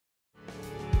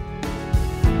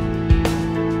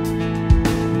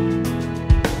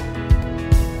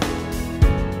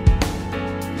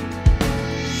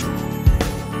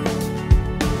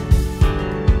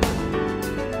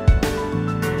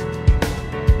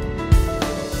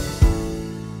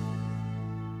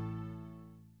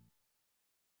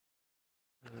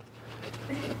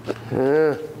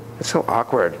It's so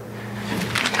awkward.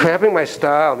 Cramping my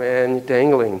style, man,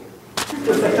 dangling.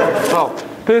 Oh,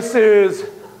 this is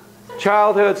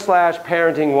childhood /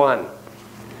 parenting 1.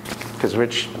 Because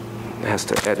Rich has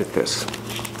to edit this.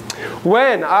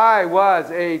 When I was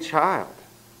a child,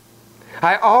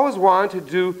 I always wanted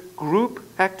to do group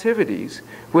activities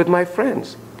with my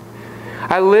friends.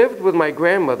 I lived with my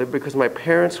grandmother because my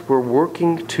parents were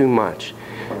working too much,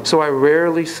 so I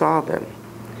rarely saw them.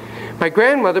 My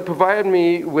grandmother provided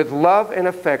me with love and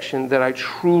affection that I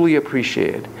truly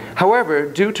appreciated. However,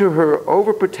 due to her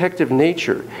overprotective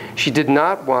nature, she did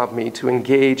not want me to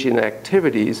engage in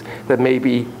activities that may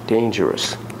be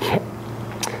dangerous,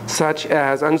 such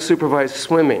as unsupervised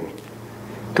swimming,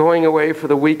 going away for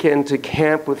the weekend to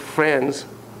camp with friends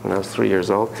when I was 3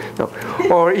 years old,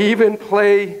 or even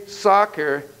play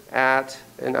soccer at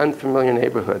an unfamiliar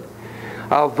neighborhood.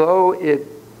 Although it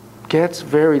gets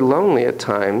very lonely at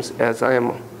times, as I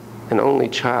am an only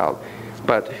child,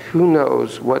 but who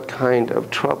knows what kind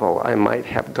of trouble I might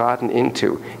have gotten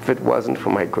into if it wasn't for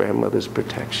my grandmother's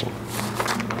protection.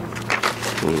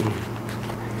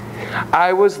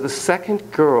 I was the second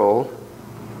girl,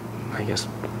 I guess,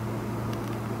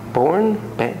 born,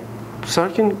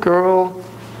 second girl,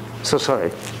 so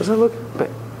sorry, does that look?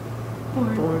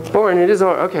 Born, it is,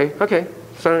 okay.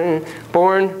 Sorry.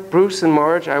 Born Bruce and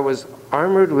Marge, I was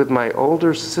armored with my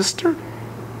older sister,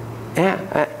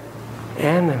 enamored.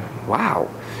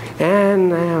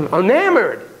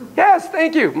 Yes,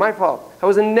 thank you, my fault. I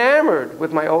was enamored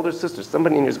with my older sister.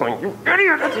 Somebody in here is going, you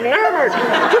idiot, that's enamored,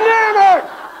 it's enamored.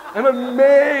 I'm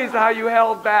amazed how you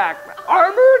held back.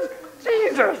 Armored?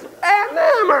 Jesus,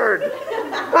 enamored.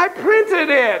 I printed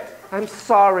it. I'm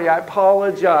sorry, I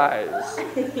apologize.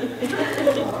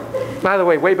 By the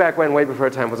way, way back when, way before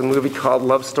time, was a movie called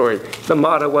Love Story. The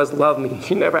motto was, love me.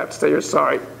 You never have to say you're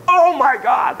sorry. Oh my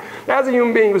God! As a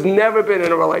human being who's never been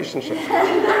in a relationship.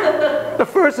 The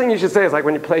first thing you should say is like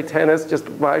when you play tennis, just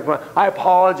like, I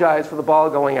apologize for the ball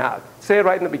going out. Say it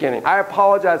right in the beginning. I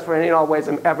apologize for any and all ways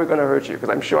I'm ever going to hurt you, because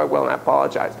I'm sure I will, and I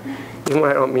apologize, even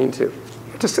when I don't mean to. You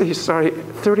have to say you're sorry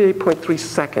 38.3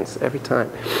 seconds every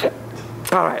time.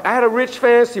 All right, I had a rich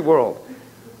fantasy world.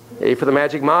 A for the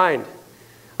magic mind.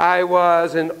 I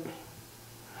was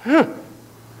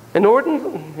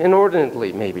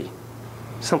inordinately, maybe,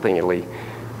 somethingly,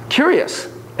 curious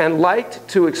and liked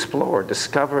to explore,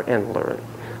 discover, and learn.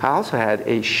 I also had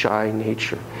a shy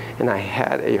nature, and I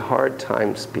had a hard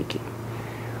time speaking.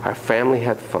 Our family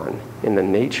had fun. In the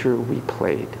nature we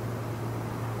played.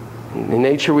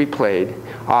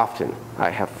 Often I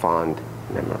have fond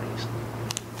memories.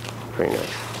 Very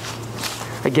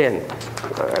nice. Again,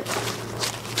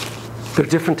 there are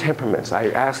different temperaments. I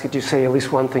ask that you say at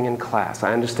least one thing in class.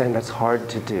 I understand that's hard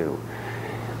to do.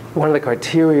 One of the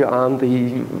criteria on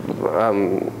the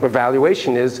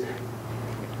evaluation is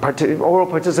oral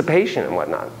participation and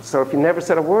whatnot. So if you never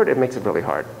said a word, it makes it really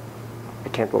hard. I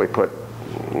can't really put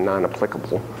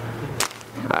non-applicable.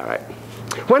 All right.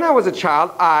 When I was a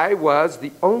child, I was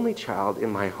the only child in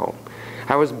my home.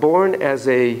 I was born as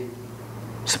a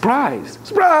surprise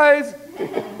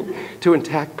to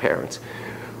intact parents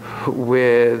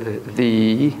with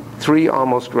the 3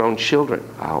 almost grown children.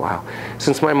 Oh, wow.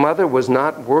 Since my mother was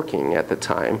not working at the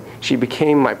time, she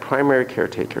became my primary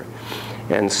caretaker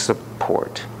and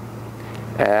support.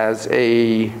 My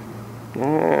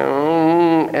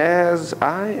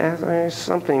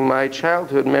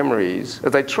childhood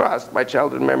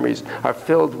memories are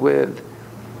filled with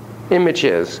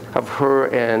images of her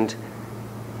and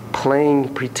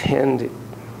playing pretend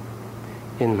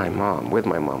with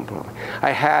my mom.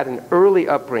 I had an early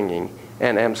upbringing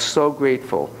and am so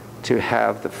grateful to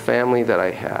have the family that I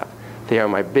have. They are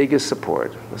my biggest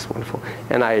support. That's wonderful.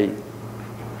 And I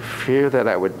fear that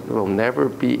I will never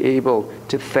be able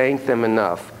to thank them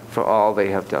enough for all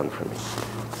they have done for me.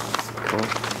 Okay.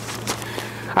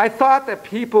 I thought that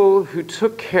people who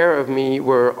took care of me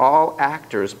were all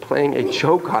actors playing a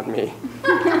joke on me.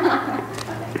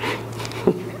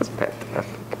 That's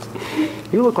fantastic.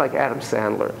 You look like Adam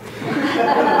Sandler.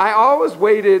 I always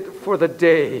waited for the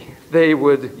day they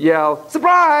would yell,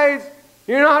 "Surprise!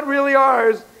 You're not really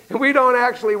ours, and we don't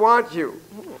actually want you."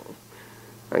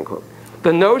 Unquote.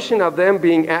 The notion of them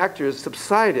being actors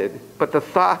subsided, but the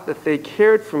thought that they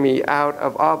cared for me out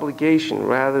of obligation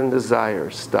rather than desire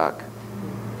stuck.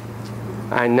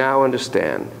 I now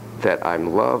understand that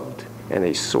I'm loved and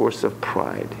a source of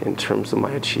pride in terms of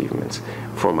my achievements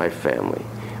for my family.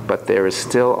 But there is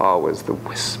still always the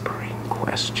whispering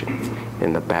question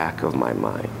in the back of my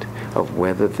mind of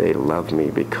whether they love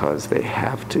me because they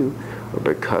have to or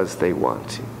because they want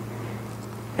to.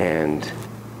 And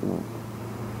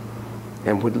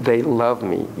And would they love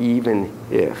me even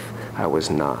if I was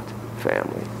not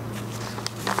family?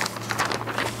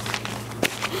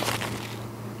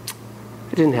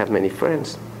 I didn't have many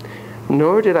friends,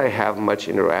 nor did I have much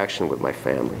interaction with my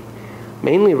family.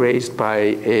 Mainly raised by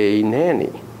a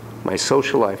nanny, my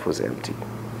social life was empty.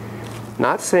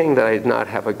 Not saying that I did not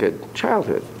have a good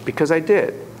childhood, because I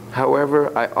did.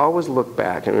 However, I always look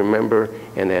back and remember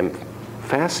and am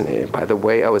fascinated by the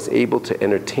way I was able to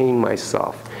entertain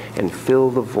myself and fill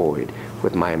the void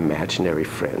with my imaginary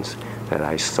friends that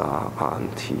I saw on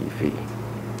TV.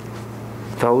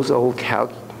 Those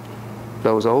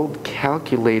old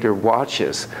calculator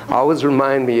watches always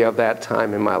remind me of that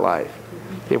time in my life.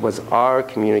 It was our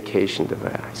communication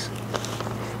device.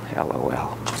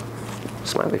 LOL.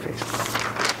 Smiley face.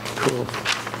 Cool.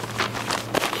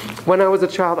 When I was a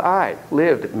child, I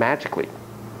lived magically.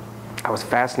 I was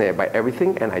fascinated by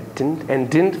everything, and I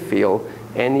didn't feel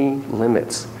any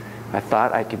limits. I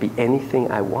thought I could be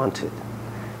anything I wanted.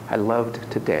 I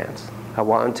loved to dance. I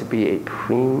wanted to be a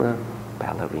prima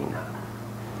ballerina.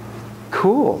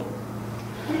 Cool.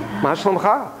 Ma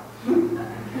shlomcha.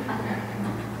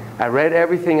 I read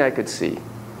everything I could see,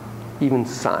 even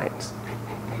signs.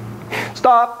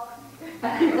 Stop!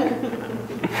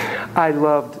 I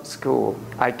loved school.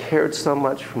 I cared so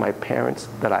much for my parents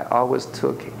that I always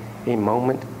took a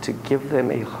moment to give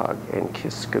them a hug and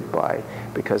kiss goodbye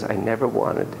because I never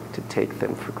wanted to take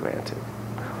them for granted.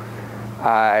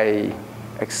 I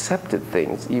accepted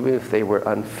things even if they were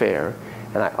unfair,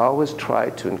 and I always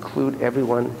tried to include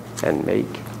everyone and make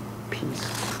peace.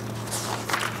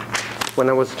 When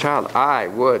I was a child, I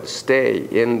would stay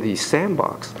in the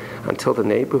sandbox until the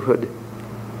neighborhood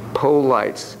pole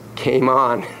lights came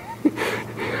on.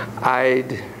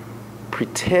 I'd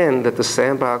pretend that the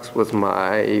sandbox was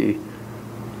my,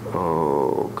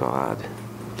 oh God,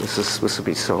 this would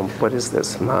be so, what is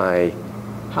this, my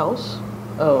house?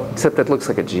 Oh. Except that looks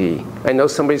like a G. I know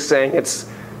somebody's saying it's,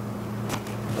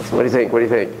 what do you think, what do you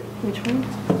think? Which one?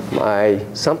 My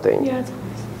something. Yeah, it's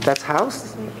house. That's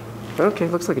house? Okay,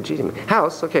 looks like a G to me.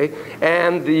 House, okay.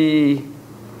 And the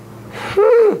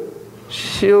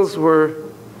shields were,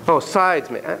 oh, sides,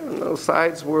 man. I don't know,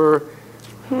 sides were,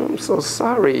 I'm so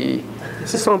sorry.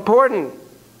 This is so important.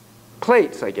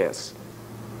 Plates, I guess.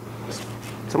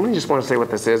 Somebody just want to say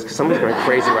what this is, because somebody's going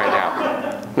crazy right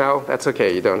now. No, that's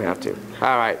okay, you don't have to.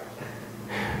 All right.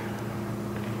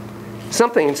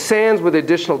 Something, sands with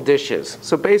additional dishes.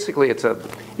 So basically it's a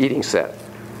eating set.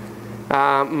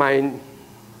 My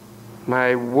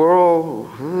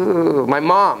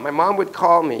mom would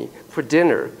call me for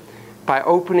dinner by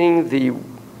opening the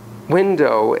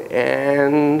window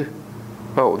and,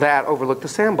 oh, that overlooked the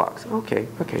sandbox. Okay,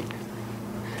 okay.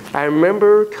 I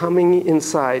remember coming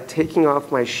inside, taking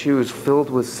off my shoes filled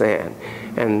with sand,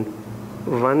 and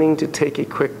running to take a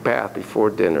quick bath before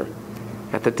dinner.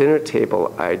 At the dinner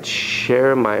table, I'd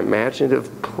share my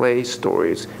imaginative play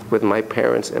stories with my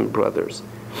parents and brothers.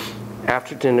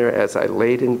 After dinner, as I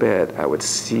laid in bed, I would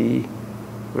see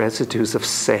residues of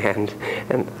sand,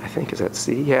 and I think, is that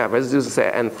C? Yeah, residues of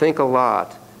sand, and think a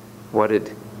lot what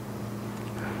had,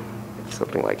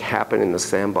 something like happened in the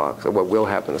sandbox, or what will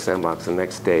happen in the sandbox the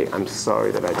next day. I'm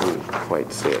sorry that I didn't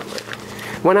quite say it right.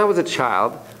 When I was a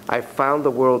child, I found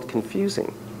the world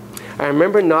confusing. I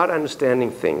remember not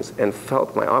understanding things and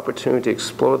felt my opportunity to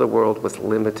explore the world was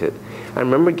limited. I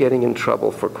remember getting in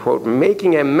trouble for, quote,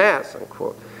 making a mess,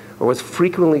 unquote, or was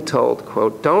frequently told,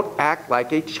 quote, don't act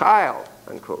like a child,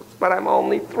 unquote. But I'm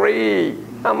only 3.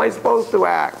 How am I supposed to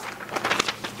act?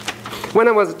 When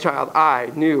I was a child,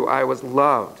 I knew I was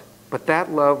loved, but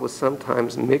that love was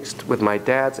sometimes mixed with my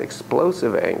dad's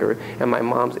explosive anger and my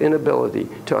mom's inability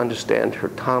to understand her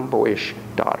tomboyish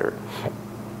daughter.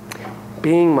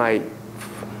 Being my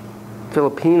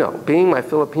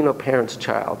Filipino parents'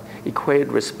 child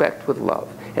equated respect with love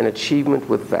and achievement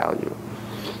with value.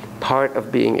 Part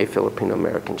of being a Filipino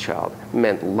American child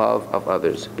meant love of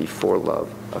others before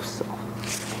love of self.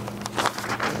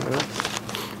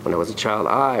 When I was a child,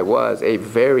 I was a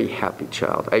very happy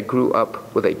child. I grew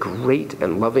up with a great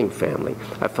and loving family.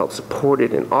 I felt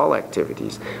supported in all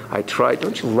activities. I tried,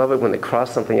 don't you love it when they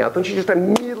cross something out? Don't you just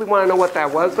immediately want to know what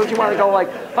that was? Don't you want to go like,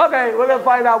 okay, we're going to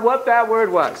find out what that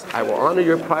word was. I will honor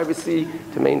your privacy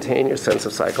to maintain your sense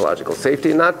of psychological safety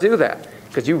and not do that,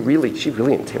 because she really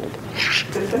intended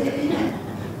it.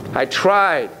 I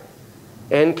tried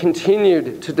and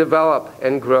continued to develop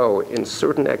and grow in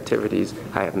certain activities.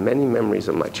 I have many memories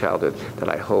of my childhood that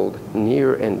I hold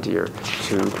near and dear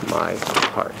to my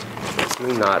heart.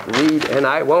 Do not read, and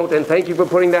I won't, and thank you for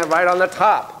putting that right on the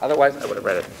top. Otherwise, I would have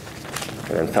read it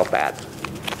and then felt bad.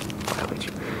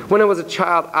 When I was a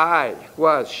child, I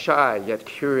was shy yet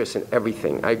curious in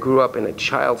everything. I grew up in a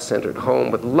child-centered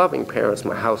home with loving parents.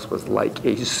 My house was like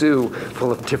a zoo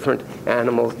full of different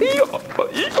animals. Beautiful.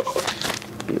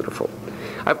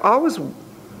 I've always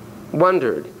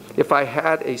wondered if I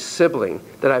had a sibling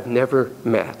that I've never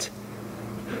met.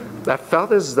 I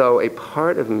felt as though a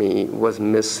part of me was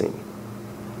missing.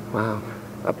 Wow.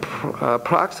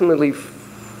 Approximately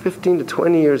 15 to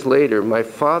 20 years later, my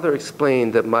father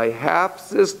explained that my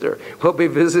half-sister will be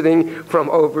visiting from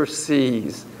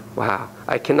overseas. Wow.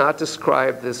 I cannot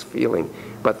describe this feeling,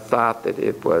 but thought that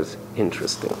it was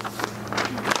interesting.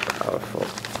 Powerful.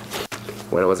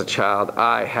 When I was a child,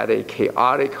 I had a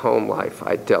chaotic home life.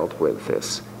 I dealt with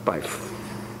this by,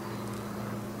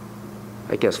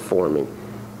 I guess, forming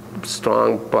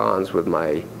strong bonds with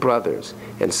my brothers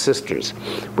and sisters.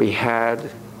 We had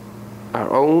our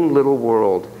own little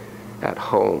world at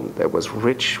home that was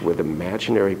rich with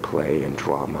imaginary play and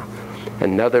drama.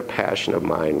 Another passion of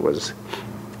mine was,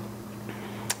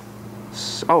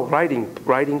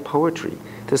 writing poetry.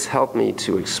 This helped me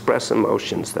to express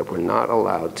emotions that were not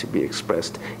allowed to be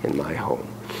expressed in my home.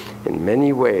 In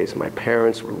many ways, my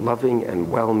parents were loving and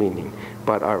well-meaning,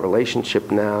 but our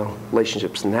relationships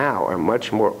now are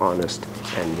much more honest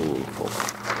and meaningful.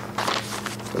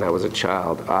 When I was a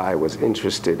child, I was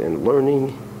interested in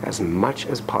learning as much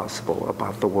as possible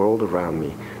about the world around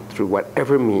me through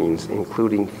whatever means,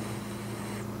 including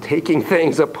taking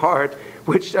things apart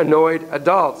which annoyed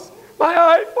adults. My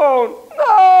iPhone,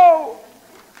 no!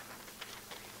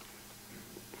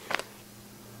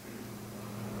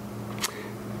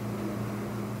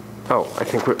 Oh, I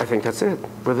think that's it.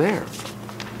 We're there.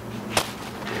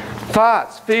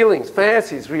 Thoughts, feelings,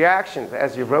 fantasies, reactions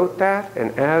as you wrote that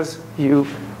and as you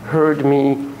heard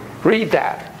me read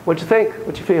that. What'd you think?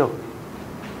 What'd you feel?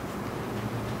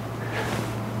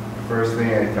 First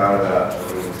thing I thought about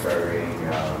when we started reading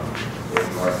was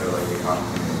more so like the common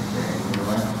human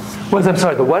experience. I'm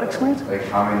sorry, the what experience? Like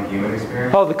common human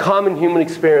experience. Oh, the common human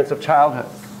experience of childhood.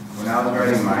 When I was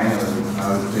writing mine, I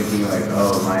was thinking like,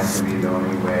 oh, mine's gonna be the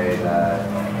only way that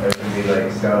it's gonna be like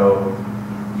so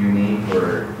unique,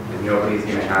 or nobody's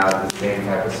gonna have the same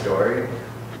type of story.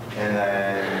 And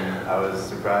then I was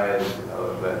surprised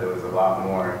that there was a lot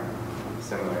more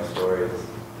similar stories.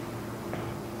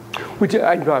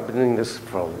 I know I've been doing this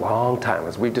for a long time,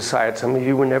 as we've decided some of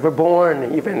you were never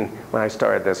born, even when I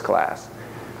started this class.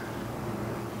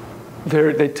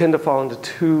 They tend to fall into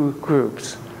two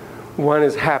groups. One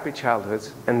is happy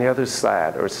childhoods, and the other is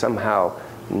sad, or somehow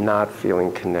not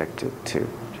feeling connected to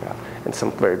child, and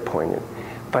some very poignant.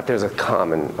 But there's of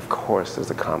course, there's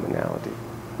a commonality.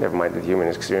 Never mind the human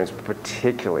experience, but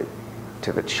particularly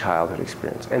to the childhood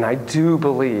experience. And I do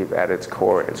believe at its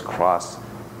core, it's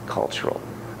cross-cultural.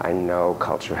 I know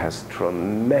culture has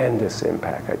tremendous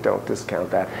impact. I don't discount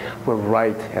that. We're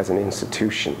right as an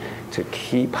institution to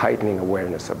keep heightening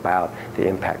awareness about the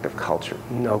impact of culture,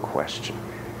 no question.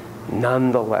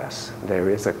 Nonetheless, there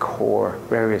is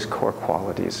various core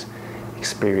qualities,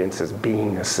 experiences,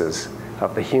 beingnesses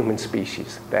of the human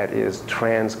species that is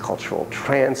transcultural,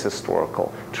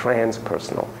 transhistorical,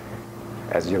 transpersonal,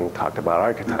 as Jung talked about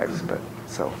archetypes, but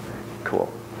so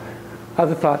cool.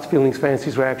 Other thoughts, feelings,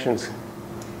 fantasies, reactions?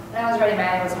 When I was writing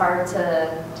mine, it was hard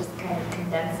to just kind of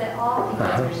condense it all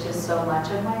because there's just so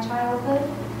much of my childhood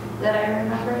that I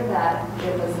remember that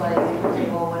it was like, okay,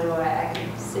 well, what do I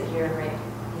could sit here and write, a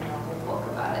whole book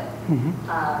about it.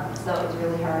 So it was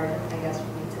really hard, I guess, for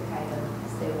me to kind of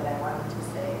say what I wanted to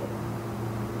say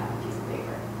on a piece of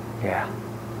paper. Yeah.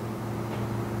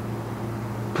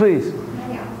 Please.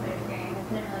 Maybe opposite experience. I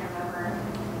didn't really remember.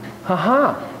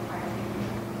 Aha.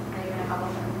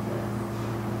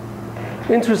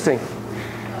 Interesting. I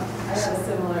had a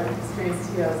similar experience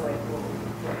to you. I was like, well,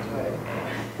 what do I?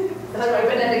 That's an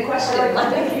open-ended question.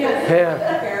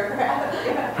 Yeah. Paragraph.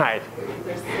 Yeah. Right.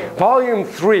 Volume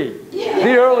 3,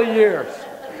 the early years.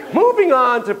 Moving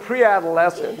on to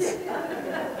pre-adolescence.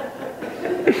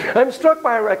 I'm struck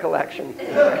by a recollection.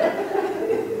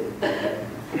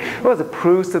 What was it,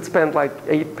 Proust that spent like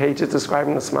 8 pages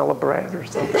describing the smell of bread or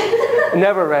something?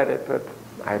 Never read it, but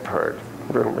I've heard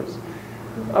rumors.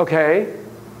 Okay.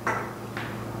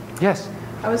 Yes?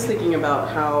 I was thinking about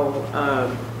how,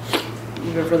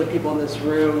 even for the people in this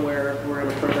room where we're in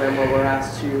a program where we're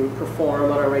asked to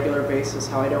perform on a regular basis,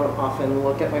 how I don't often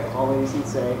look at my colleagues and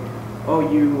say, oh,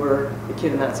 you were the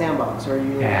kid in that sandbox, or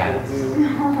you were the kid who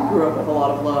grew up with a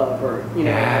lot of love, or,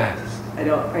 Yes. I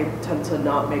tend to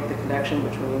not make the connection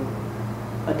between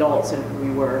adults and who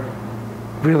we were.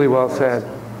 Really well said.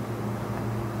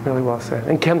 Really well said.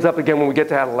 And comes up again when we get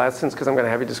to adolescence, because I'm going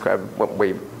to have you describe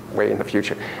way in the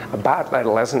future about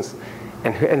adolescence.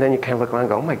 And then you kind of look around and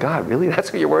go, oh my God, really? That's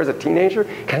who you were as a teenager?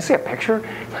 Can I see a picture?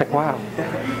 Like, wow.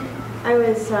 I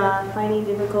was finding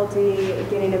difficulty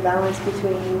getting a balance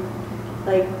between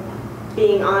like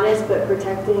being honest but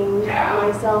protecting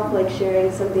myself, like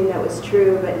sharing something that was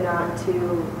true but not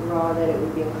too raw that it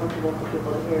would be uncomfortable for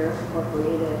people to hear or for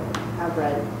me to have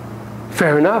read.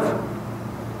 Fair enough.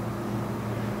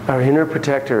 Our inner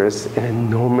protector is an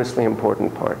enormously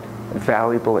important part, a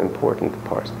valuable, important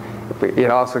part. It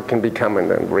also can become, in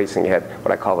the racing head,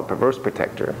 what I call the perverse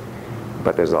protector,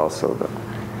 but there's also the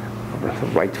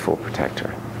rightful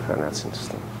protector, and that's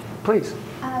interesting. Please.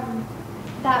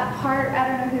 That part, I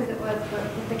don't know whose it was, but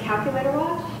with the calculator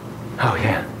watch. Oh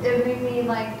yeah. It made me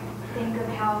like think of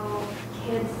how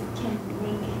kids can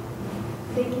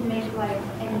make like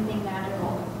anything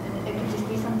magical, and it could just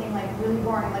be something like really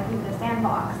boring, like using a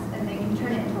sandbox, and they can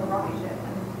turn it into a rocket ship.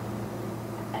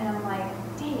 And I'm like,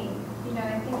 dang,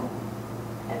 I think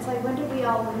it's like, when did we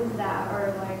all lose that?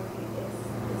 Or like,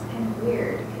 it's kind of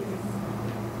weird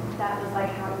because that was like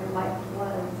how your life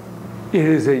was. It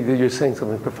is. You're saying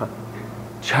something profound.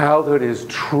 Childhood is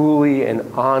truly and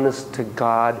honest to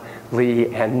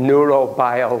godly and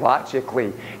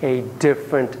neurobiologically a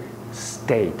different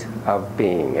state of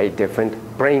being, a different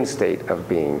brain state of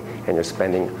being, and you're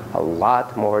spending a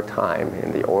lot more time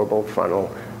in the orbital frontal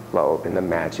lobe, in the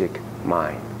magic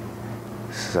mind.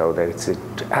 So that it's an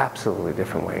absolutely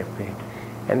different way of being.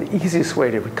 And the easiest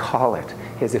way to recall it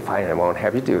is, if I won't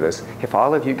have you do this, if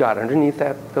all of you got underneath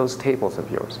those tables of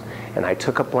yours, and I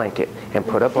took a blanket and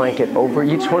put a blanket over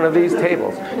each one of these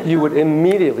tables, you would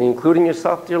immediately, including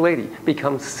yourself, dear lady,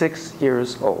 become 6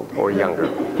 years old or younger.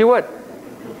 You would.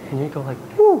 And you go like,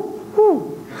 whoo,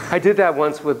 whoo. I did that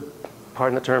once with,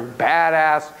 pardon the term,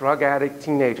 badass drug addict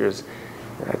teenagers.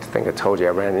 I think I told you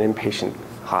I ran an inpatient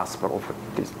hospital for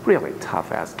these really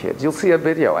tough-ass kids. You'll see a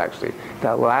video, actually.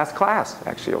 That last class,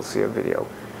 actually, you'll see a video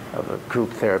of a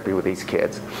group therapy with these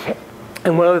kids.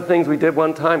 And one of the things we did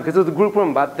one time, because it was a group room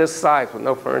about this size with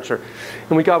no furniture,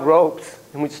 and we got ropes,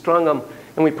 and we strung them,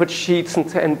 and we put sheets,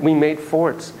 and we made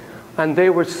forts. And they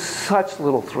were such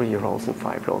little 3-year-olds and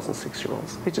 5-year-olds and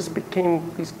 6-year-olds. They just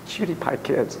became these cutie pie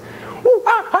kids.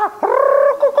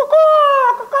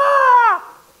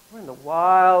 We're in the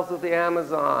wilds of the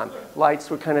Amazon. Lights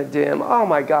were kind of dim. Oh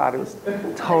my God, it was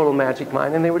total magic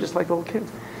mind. And they were just like little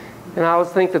kids. And I always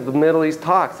think that the Middle East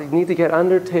talks, they need to get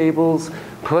under tables,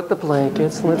 put the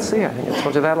blankets, and let's see, I think I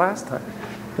told you that last time.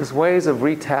 There's ways of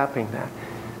retapping that.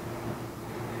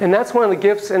 And that's one of the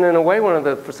gifts, and in a way,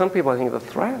 for some people, I think, the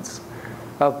threats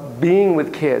of being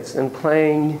with kids and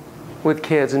playing with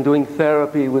kids and doing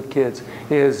therapy with kids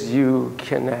is you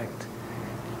connect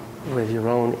with your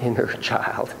own inner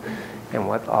child and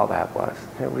what all that was.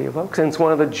 It re-evokes. And it's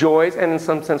one of the joys, and in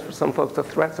some sense, for some folks, the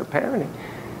threats of parenting,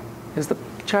 is the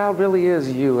child really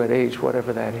is you at age,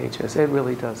 whatever that age is. It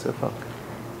really does evoke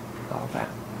all that.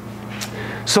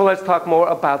 So let's talk more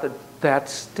about that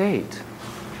state.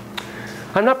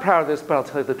 I'm not proud of this, but I'll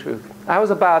tell you the truth. I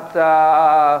was about,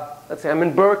 let's say I'm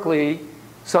in Berkeley,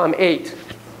 so I'm 8.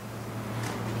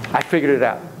 I figured it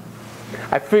out.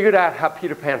 I figured out how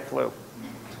Peter Pan flew.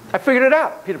 I figured it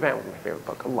out. Peter Pan was my favorite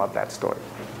book. I love that story.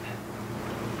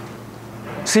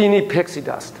 So you need pixie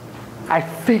dust. I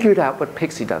figured out what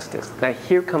pixie dust is. Now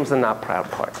here comes the not proud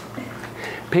part.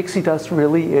 Pixie dust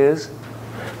really is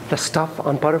the stuff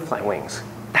on butterfly wings.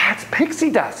 That's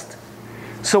pixie dust.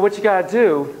 So what you gotta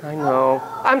do, I know,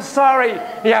 I'm sorry.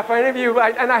 Yeah, for any of you,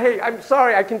 I'm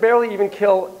sorry, I can barely even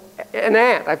kill an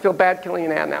ant. I feel bad killing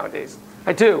an ant nowadays.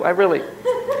 I do, I really.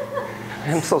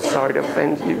 I'm so sorry to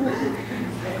offend you.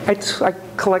 I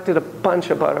collected a bunch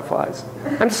of butterflies.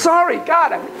 I'm sorry,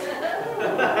 God,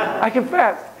 I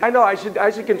confess. I know I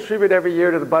should contribute every year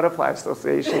to the Butterfly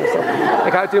Association or something.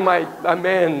 Like I do my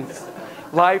amends,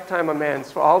 lifetime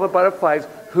amends for all the butterflies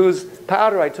whose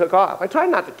powder I took off. I tried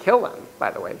not to kill them,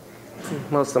 by the way.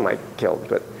 Most of them I killed,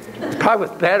 but it probably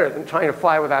was better than trying to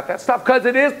fly without that stuff, because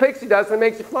it is pixie dust and it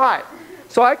makes you fly.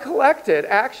 So I collected,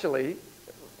 actually,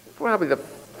 probably the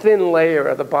thin layer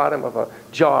at the bottom of a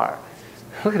jar.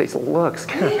 Look at these looks.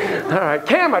 All right,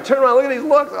 camera, turn around, look at these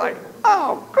looks. Like,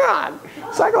 oh, God.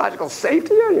 Psychological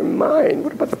safety out of your mind.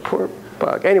 What about the poor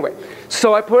bug? Anyway,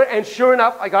 so I put it, and sure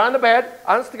enough, I got on the bed,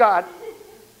 honest to God.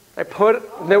 I put it,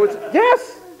 and there was,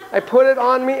 yes! I put it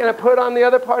on me, and I put it on the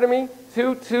other part of me,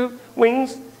 two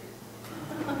wings.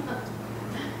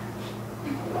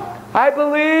 I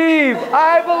believe!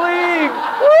 Whee!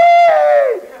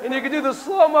 And you can do the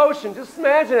slow motion, just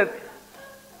imagine it.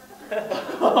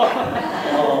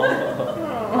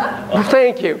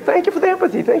 Thank you for the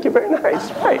empathy, thank you, very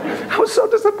nice, right. I was so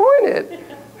disappointed.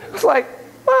 It's like,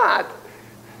 what?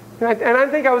 And I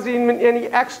think I was even any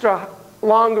extra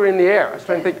longer in the air. I was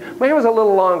trying to think, maybe it was a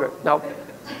little longer. No,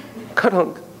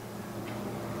 ka-dunk.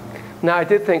 Now I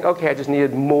did think, okay, I just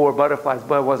needed more butterflies,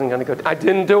 but I wasn't going to go. I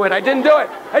didn't do it. I didn't do it.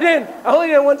 I didn't. I only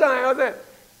did it one time. That was it.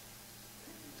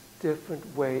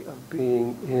 Different way of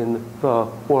being in the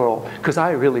world. Because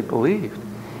I really believed.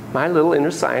 My little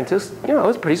inner scientist, you know,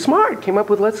 was pretty smart. Came up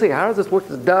with, let's see, how does this work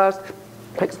with dust?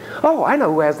 Oh, I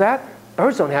know who has that.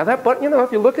 Birds don't have that. But, you know,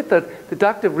 if you look at the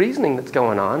deductive reasoning that's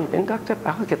going on, inductive,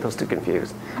 I always get those two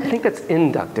confused. I think that's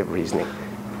inductive reasoning.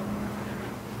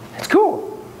 It's cool.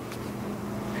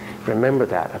 Remember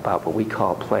that about what we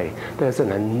call play. There's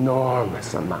an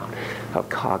enormous amount of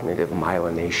cognitive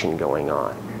myelination going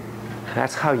on.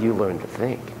 That's how you learn to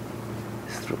think,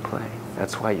 is through play.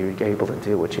 That's why you're able to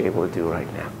do what you're able to do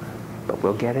right now. But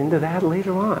we'll get into that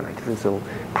later on. I do these little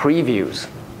previews.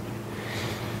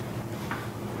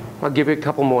 I'll give you a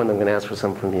couple more, and I'm going to ask for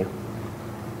some from you.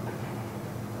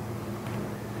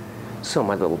 So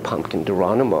my little pumpkin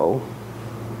Geronimo,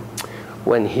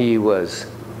 when he was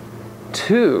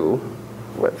 2,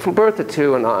 from birth to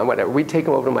 2 and on, whatever, we'd take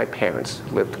him over to my parents,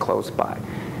 who lived close by.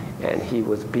 And he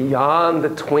was beyond the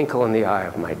twinkle in the eye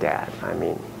of my dad. I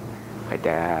mean, my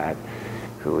dad,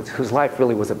 whose life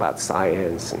really was about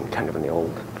science and kind of in the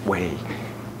old way.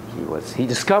 He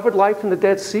discovered life in the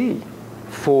Dead Sea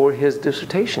for his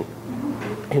dissertation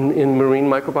in marine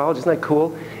microbiology. Isn't that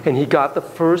cool? And he got the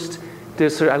first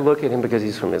I look at him because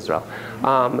he's from Israel.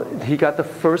 He got the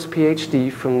first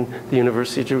PhD from the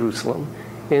University of Jerusalem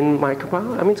in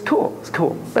microbiology. I mean, it's cool. It's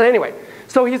cool. But anyway,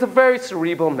 so he's a very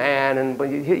cerebral man, and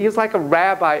he's like a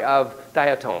rabbi of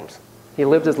diatoms. He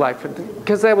lived his life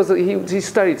because he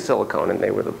studied silicone, and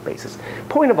they were the basis.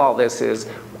 Point of all this is,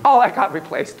 all that got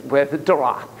replaced with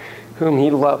Duran, whom he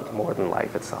loved more than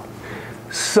life itself.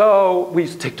 So we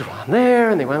used to take Duran there,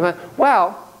 and they went,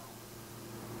 well,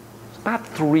 it's about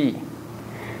 3.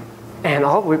 And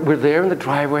we're there in the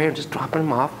driveway and just dropping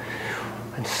him off.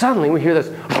 And suddenly we hear this.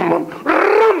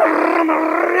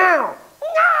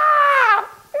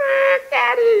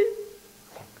 Daddy! It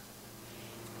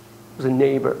was a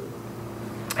neighbor.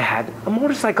 Had a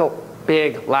motorcycle,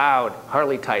 big, loud,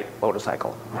 Harley-type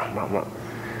motorcycle.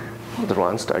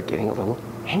 Ron started getting a little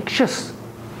anxious.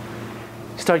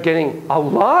 He started getting a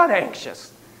lot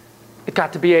anxious. It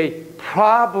got to be a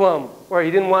problem where he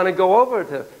didn't want to go over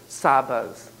to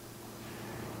Saba's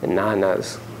and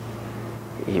Nana's.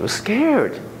 He was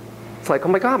scared. It's like, oh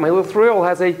my God, my little 3-year-old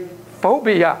has a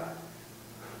phobia.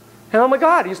 And oh my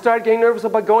God, he started getting nervous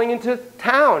about going into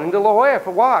town, into La Jolla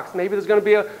for walks. Maybe there's going to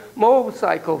be a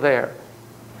motorcycle there.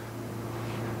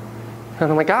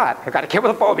 And oh my God, I've got a kid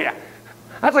with a phobia.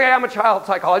 That's like, I'm a child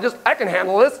psychologist. I can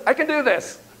handle this. I can do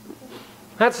this.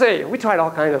 Let's see. We tried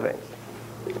all kinds of things.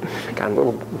 Got a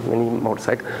little mini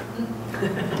motorcycle.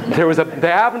 There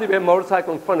happened to be a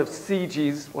motorcycle in front of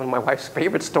CG's, one of my wife's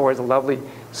favorite stores, a lovely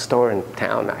store in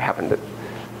town.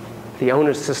 The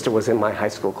owner's sister was in my high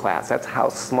school class. That's how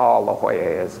small La Jolla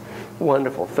is.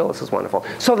 Wonderful. Phyllis is wonderful.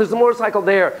 So there's a motorcycle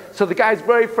there. So the guy's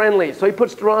very friendly. So he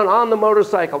puts Duran on the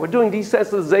motorcycle. We're doing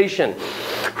desensitization.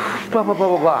 Blah, blah,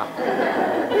 blah, blah, blah.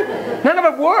 None of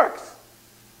it works.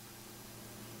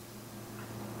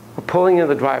 We're pulling into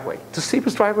the driveway. It's a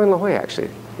steepest driveway in La Jolla,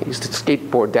 actually. He used to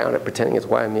skateboard down it, pretending it's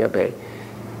Waimea Bay.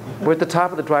 We're at the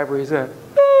top of the driveway. He said,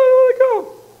 "Oh, I want to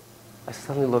go." I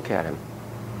suddenly look at him,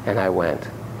 and I went,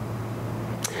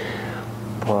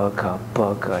 "Bugga,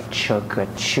 bugga, chugga,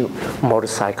 choo.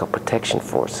 Motorcycle Protection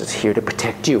Force is here to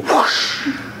protect you." Whoosh!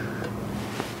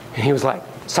 And he was like,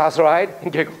 "Saucer eyed,"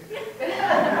 and giggled.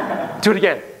 Do it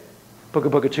again. "Bugga,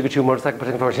 bugga, chugga, choo. Motorcycle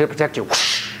Protection Force here to protect you."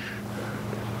 Whoosh!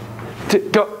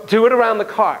 Do it around the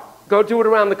car. Go do it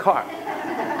around the car.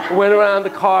 Went around the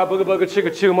car, booga booga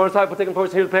chugga choo, motorcycle taking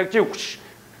force here to protect you.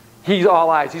 He's all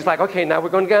eyes. He's like, okay, now we're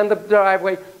going to get on the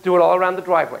driveway, do it all around the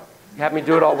driveway. Have me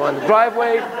do it all around the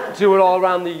driveway, do it all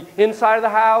around the inside of the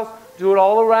house, do it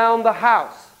all around the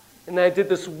house. And then I did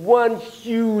this one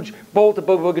huge bolt of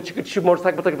booga booga chugga choo,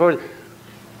 motorcycle taking force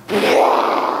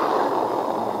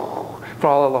for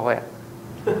all of La Jolla.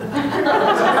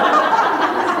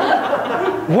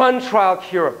 One trial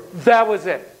cure. That was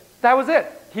it. That was it.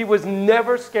 He was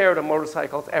never scared of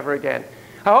motorcycles ever again.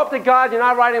 I hope to God you're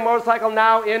not riding a motorcycle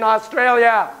now in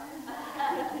Australia.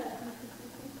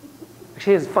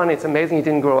 Actually, it's funny. It's amazing he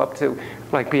didn't grow up to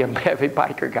be a heavy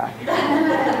biker guy.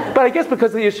 But I guess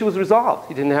because the issue was resolved,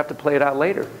 he didn't have to play it out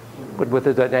later. But with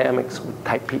the dynamics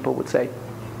type people would say,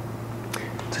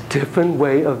 it's a different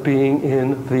way of being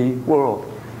in the world.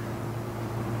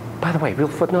 By the way, real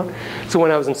footnote. So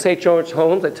when I was in St. George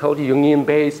Homes, I told you,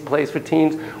 Jungian-based place for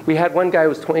teens, we had one guy who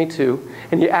was 22,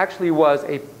 and he actually was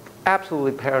a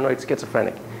absolutely paranoid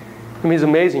schizophrenic. I mean, he's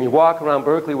amazing. You walk around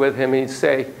Berkeley with him and he'd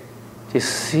say, do you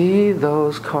see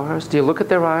those cars? Do you look at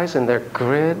their eyes and their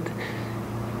grid?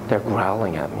 They're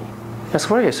growling at me. I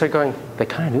swear, I started going, they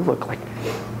kind of do look like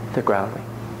they're growling.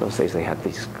 Those days they had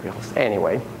these grills.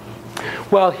 Anyway,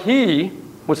 well, he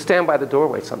would stand by the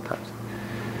doorway sometimes.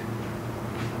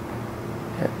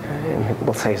 And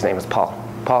we'll say his name is Paul.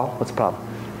 Paul, what's the problem?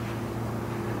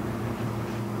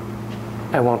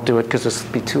 I won't do it because this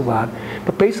will be too loud.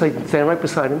 But basically, I'd stand right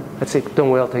beside him. I'd say, don't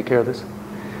worry, I'll take care of this.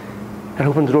 I'd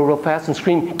open the door real fast and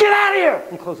scream, get out of here!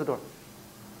 And close the door.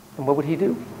 And what would he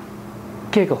do?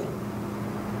 Giggle.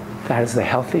 That is the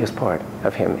healthiest part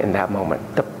of him in that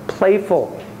moment. The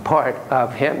playful part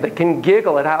of him that can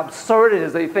giggle at how absurd it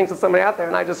is that he thinks of somebody out there,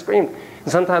 and I just screamed.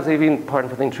 And sometimes they'd even, pardon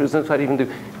for thinking true, sometimes I'd even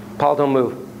do, Paul, don't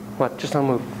move. What? Just don't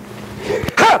move.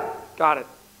 Ha! Got it.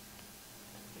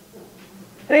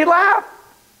 And he'd laugh.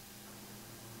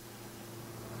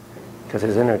 Because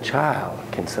his inner child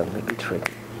can suddenly be triggered.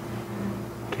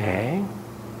 Okay?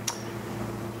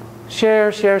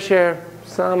 Share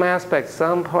some aspect,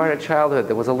 some part of childhood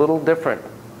that was a little different.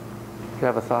 You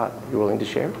have a thought you're willing to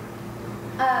share?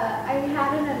 I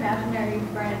had an imaginary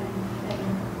friend,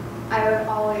 and I would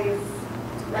always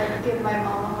like give my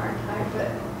mom a hard time,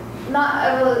 but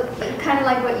not kind of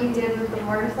like what you did with the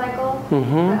motorcycle.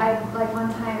 Mm-hmm. But like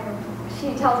one time,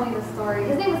 she tells me the story.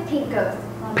 His name was Pink Ghost.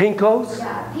 Pink Ghost?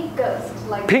 Yeah, Pink Ghost.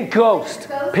 Like Pink Ghost.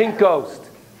 Pink Ghost.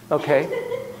 Okay.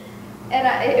 And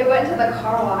it went to the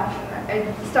car wash.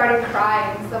 I started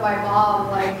crying, so my mom,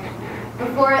 like,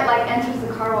 before it like enters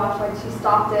the car wash, like she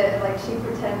stopped it and like she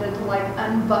pretended to like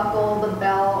unbuckle the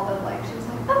belt and like she was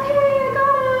like, okay, I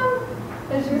got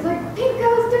him. And she was like, Pink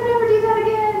Ghost, don't ever do that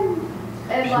again.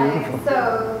 And Beautiful. like,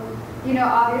 so, you know,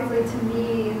 obviously to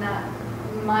me that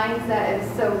mindset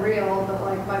is so real, but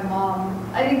like my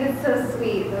mom, I think it's so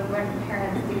sweet that when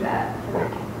parents do that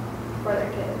for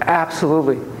their kids.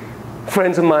 Absolutely.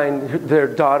 Friends of mine, their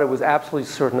daughter was absolutely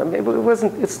certain. I mean, it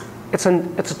wasn't. It's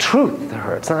a truth to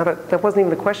her. It's not. That wasn't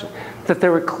even a question. That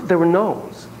there were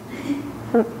gnomes.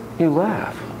 You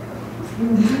laugh.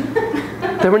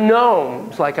 There were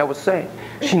gnomes, like I was saying.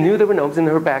 She knew there were gnomes in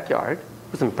her backyard.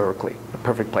 It was in Berkeley, a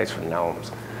perfect place for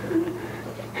gnomes.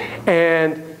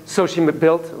 And so she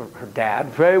built, her dad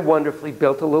very wonderfully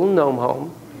built a little gnome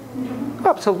home.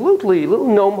 Absolutely, a little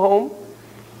gnome home.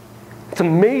 It's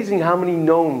amazing how many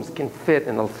gnomes can fit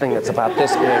in a thing that's about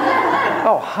this big.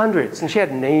 Oh, hundreds. And she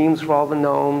had names for all the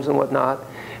gnomes and whatnot.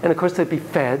 And of course, they'd be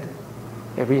fed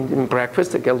every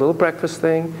breakfast. They'd get a little breakfast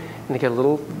thing, and they get a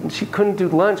little. She couldn't do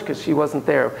lunch because she wasn't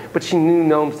there, but she knew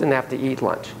gnomes didn't have to eat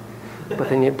lunch. But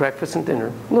then you had breakfast and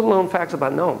dinner. Little known facts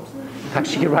about gnomes. In fact,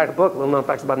 she could write a book, Little Known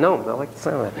Facts About Gnomes. I like the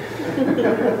sound of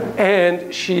that. And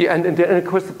of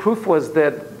course, the proof was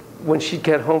that when she'd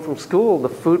get home from school, the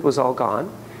food was all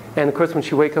gone. And of course, when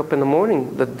she wake up in the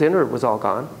morning, the dinner was all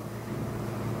gone.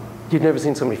 You'd never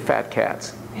seen so many fat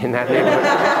cats in that neighborhood.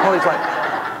 Always like,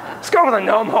 let's go to the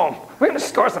gnome home. We're going to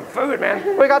score some food, man.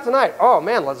 What do we got tonight? Oh,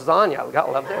 man, lasagna. We got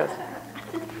to love this.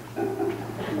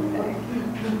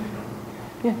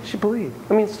 Yeah, she believed.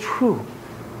 I mean, it's true.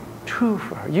 True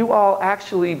for her. You all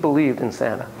actually believed in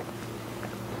Santa.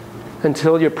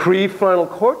 Until your prefrontal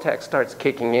cortex starts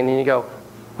kicking in and you go,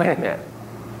 wait a minute,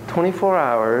 24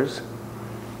 hours,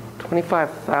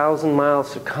 25,000 mile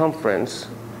circumference.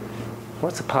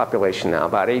 What's the population now?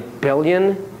 About 8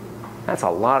 billion? That's a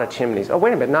lot of chimneys. Oh,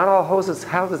 wait a minute, not all houses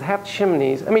have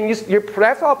chimneys. I mean, that's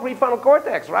all prefrontal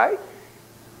cortex, right?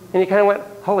 And you kind of went,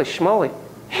 holy schmoly,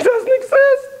 he doesn't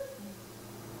exist.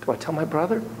 Do I tell my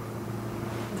brother?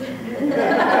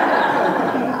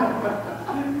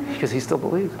 Because he still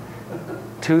believes.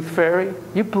 Tooth fairy,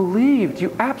 you believed,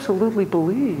 you absolutely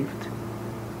believed.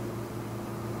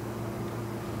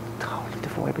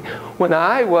 When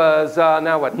I was,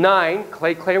 9,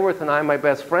 Clay Clayworth and I, my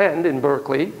best friend in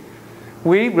Berkeley,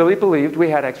 we really believed we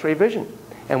had X-ray vision.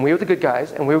 And we were the good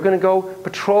guys, and we were going to go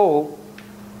patrol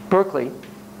Berkeley.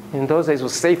 In those days, it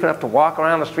was safe enough to walk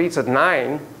around the streets at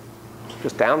 9,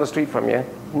 just down the street from you.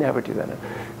 Never do that. You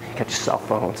got your cell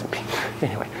phones.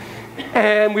 Anyway.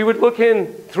 And we would look in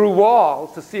through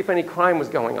walls to see if any crime was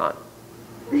going on.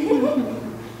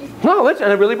 No, and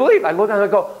I really believed. I look and I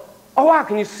go, oh, wow,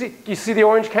 can you see the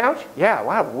orange couch? Yeah,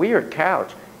 wow, weird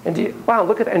couch. And wow,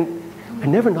 look at that. And I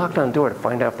never knocked on the door to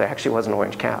find out if there actually was an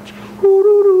orange couch.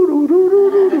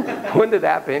 Wouldn't it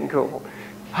have been cool?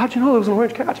 How'd you know there was an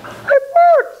orange couch? It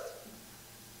works!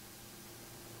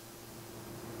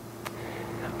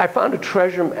 I found a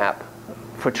treasure map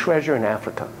for treasure in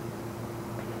Africa.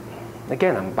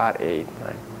 Again, I'm about 8,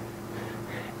 9.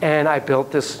 And I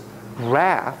built this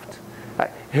raft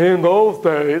In those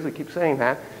days, I keep saying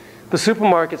that, the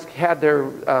supermarkets had their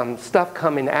stuff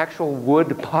come in actual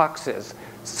wood boxes.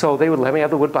 So they would let me have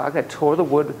the wood box. I tore the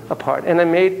wood apart, and I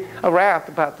made a raft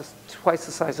about twice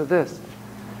the size of this.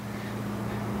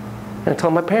 And I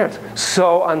told my parents,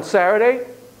 so on Saturday,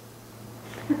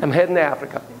 I'm heading to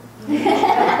Africa.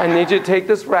 I need you to take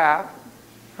this raft.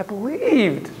 I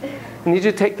believed. I need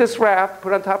you to take this raft,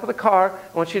 put it on top of the car.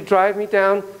 I want you to drive me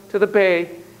down to the bay,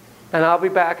 and I'll be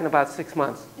back in about 6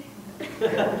 months.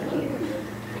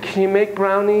 Can you make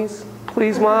brownies,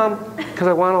 please, Mom? Because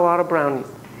I want a lot of brownies.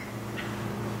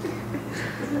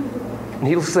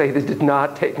 Needless to say, they did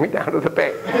not take me down to the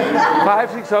bay.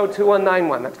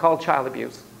 560-2191. That's called child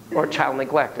abuse, or child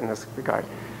neglect in this regard.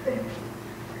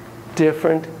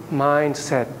 Different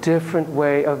mindset, different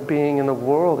way of being in the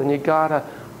world, and you gotta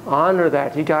honor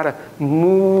that. You gotta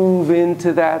move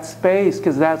into that space,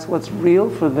 because that's what's real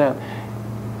for them.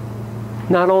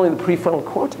 Not only the prefrontal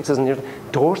cortex, isn't it?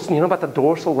 You know about the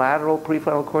dorsolateral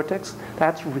prefrontal cortex?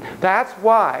 That's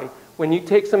why when you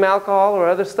take some alcohol or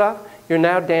other stuff, you're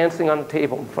now dancing on a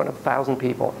table in front of 1,000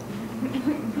 people.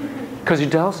 Because your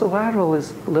dorsolateral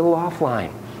is a little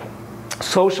offline.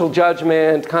 Social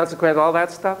judgment, consequence, all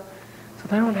that stuff. So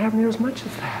they don't have near as much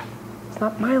of that. It's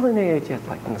not myelinated yet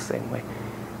like in the same way.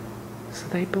 So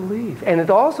they believe. And it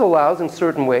also allows in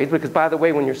certain ways, because by the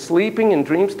way, when you're sleeping in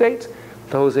dream states,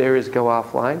 those areas go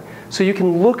offline. So you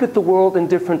can look at the world in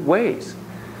different ways.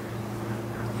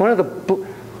 Let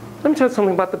me tell you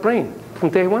something about the brain. From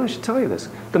day one, I should tell you this.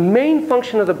 The main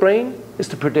function of the brain is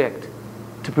to predict.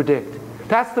 To predict.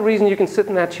 That's the reason you can sit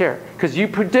in that chair. Because you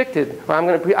predicted, or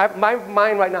my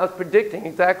mind right now is predicting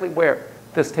exactly where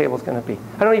this table is going to be.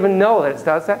 I don't even know that it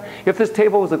does that. If this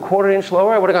table was a 1/4 inch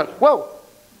lower, I would have gone, whoa!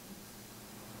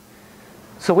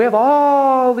 So we have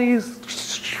all these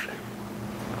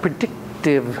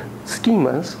predictive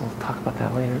schemas. We'll talk about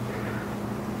that later.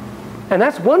 And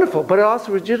that's wonderful, but it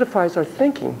also rigidifies our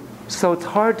thinking. So it's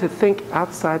hard to think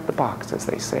outside the box, as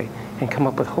they say, and come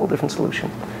up with a whole different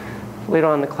solution. Later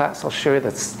on in the class, I'll show you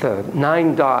that's the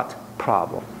 9-dot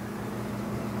problem.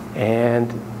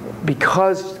 And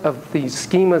because of these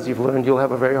schemas you've learned, you'll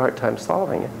have a very hard time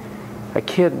solving it. A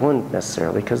kid wouldn't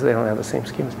necessarily, because they don't have the same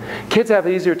schemas. Kids have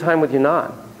an easier time with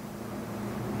Yanon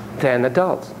than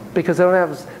adults, because they don't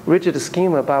have as rigid a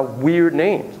schema about weird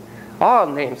names. All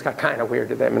names got kind of weird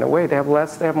to them in a way. They have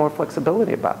more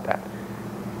flexibility about that.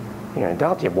 You're an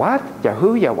adult, you what? You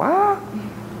who, you what?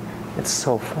 It's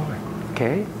so fun,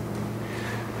 okay?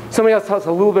 Somebody else tell us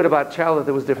a little bit about childhood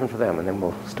that was different for them, and then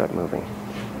we'll start moving.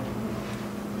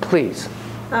 Please.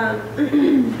 When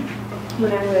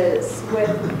I was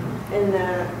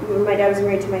when my dad was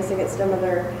married to my second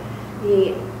stepmother,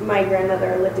 my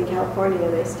grandmother lived in California.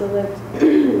 They still lived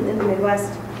in the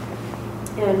Midwest.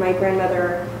 And my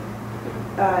grandmother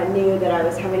knew that I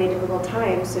was having a difficult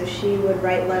time, so she would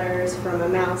write letters from a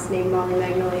mouse named Molly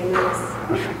Magnolia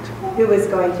Mouse, who was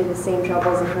going through the same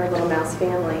troubles in her little mouse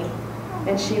family.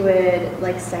 And she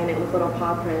would sign it with little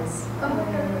paw prints.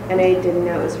 And I didn't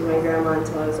know it was from my grandma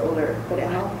until I was older, but it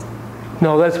helped.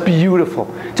 No, that's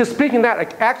beautiful. Just speaking of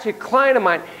that, actually a client of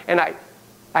mine, and I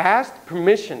asked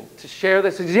permission to share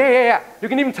this. He said, yeah. You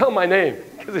can even tell him my name,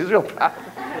 because he's real proud.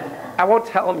 I won't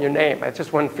tell him your name. It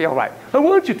just wouldn't feel right. I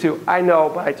want you to. I know,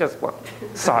 but I just won't.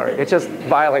 Sorry. It just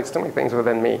violates too many things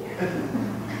within me.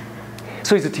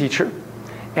 So he's a teacher,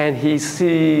 and he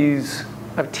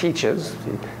teaches.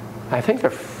 I think they're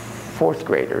 4th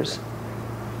graders.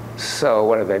 So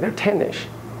what are they? They're 10-ish.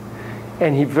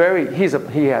 And he's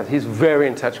very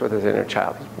in touch with his inner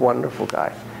child. He's a wonderful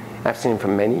guy. I've seen him for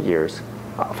many years,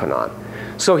 off and on.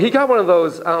 So he got one of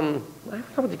those, I don't know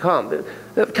what you call them.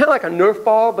 They're kind of like a Nerf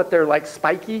ball, but they're like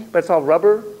spiky, but it's all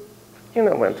rubber. You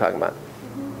know what I'm talking about.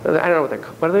 I don't know what they're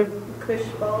called. What are they? Cush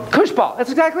ball. Cush ball. That's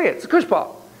exactly it. It's a cush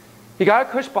ball. He got a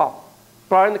cush ball,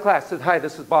 brought it in the class, said, hi,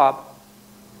 this is Bob.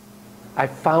 I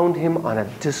found him on a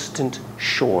distant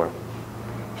shore.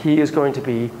 He is going to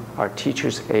be our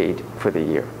teacher's aide for the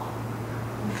year.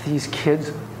 These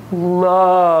kids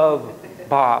love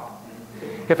Bob.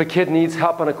 If a kid needs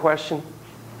help on a question,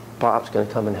 Bob's going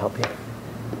to come and help you.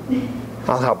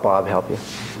 I'll help Bob help you.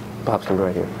 Bob's going to be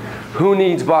right here. Who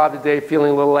needs Bob today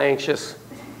feeling a little anxious?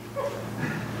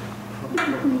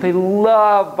 They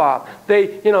love Bob.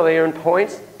 They earn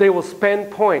points. They will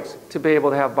spend points to be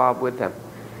able to have Bob with them.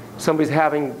 Somebody's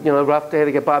having a rough day,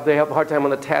 they get Bob. They have a hard time on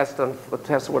the test or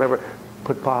whatever.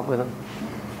 Put Bob with them.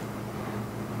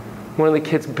 One of the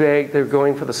kids begged, they're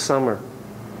going for the summer.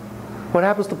 What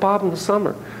happens to Bob in the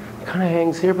summer? He kind of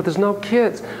hangs here, but there's no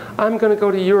kids. I'm going to go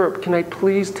to Europe. Can I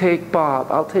please take Bob?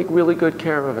 I'll take really good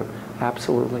care of him.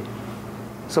 Absolutely.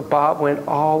 So Bob went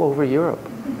all over Europe.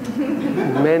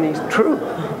 True.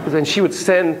 Then she would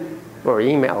send, or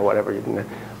email, or whatever.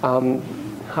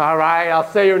 All right,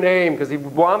 I'll say your name, because he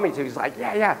would want me to. He's like,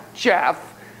 yeah,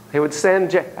 Jeff. They would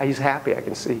send Jeff. He's happy, I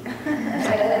can see.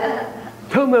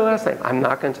 Tell him the last name. I'm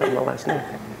not going to tell him the last name.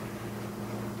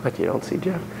 But you don't see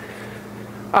Jeff.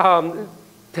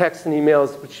 Texts and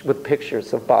emails with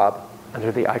pictures of Bob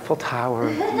under the Eiffel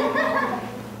Tower,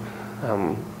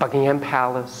 Buckingham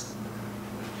Palace,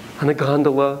 on a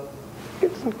gondola.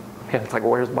 It's like,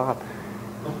 where's Bob?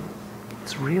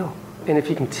 It's real. And if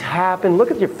you can tap and look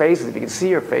at your faces, if you can see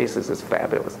your faces, it's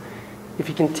fabulous. If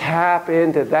you can tap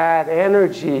into that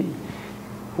energy,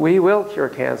 we will cure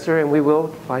cancer and we will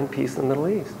find peace in the Middle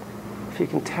East. If you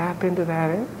can tap into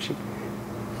that energy,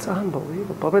 it's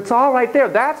unbelievable. But it's all right there.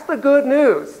 That's the good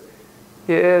news.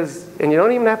 And you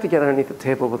don't even have to get underneath the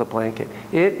table with a blanket.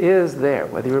 It is there.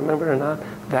 Whether you remember it or not,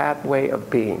 that way of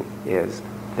being is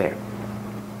there.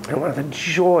 And one of the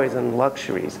joys and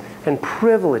luxuries and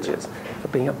privileges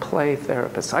of being a play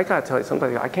therapist. I gotta tell you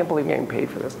something, I can't believe I'm getting paid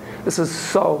for this. This is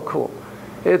so cool.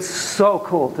 It's so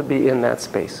cool to be in that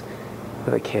space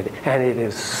with a kid. And it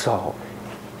is so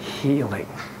healing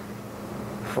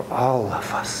for all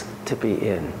of us to be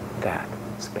in that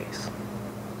space.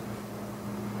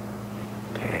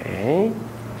 Okay.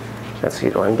 Let's see,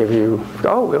 do I give you, we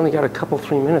only got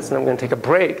 3 minutes, and I'm going to take a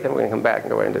break, then we're going to come back and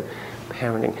go into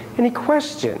parenting. Any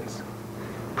questions?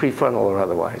 Prefrontal or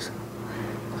otherwise?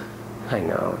 I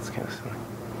know, it's kind of silly.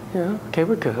 Yeah, okay,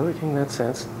 we're good. We're getting that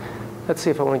sense. Let's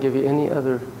see if I want to give you any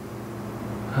other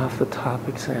off-the-top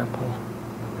example.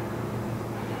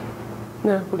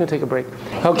 No, we're going to take a break.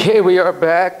 Okay, we are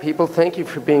back. People, thank you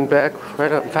for being back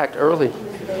right up, in fact, early.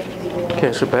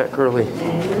 Okay, so back early.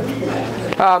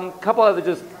 Couple other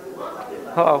just,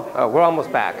 we're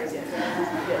almost back.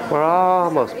 We're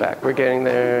almost back. We're getting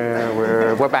there.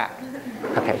 We're back.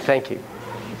 Okay, thank you.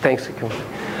 Thanks for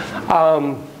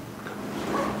coming.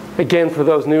 Again, for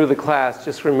those new to the class,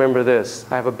 just remember this.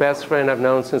 I have a best friend I've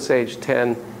known since age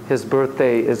 10. His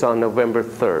birthday is on November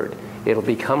 3rd. It'll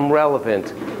become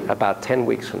relevant about 10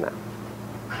 weeks from now.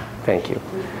 Thank you.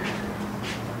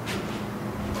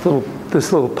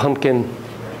 This little pumpkin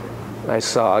I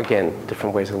saw, again,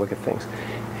 different ways to look at things.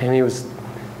 And he was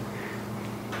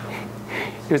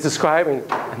describing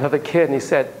another kid, and he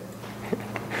said,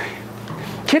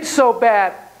 kid's so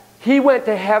bad, he went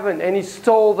to heaven and he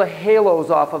stole the halos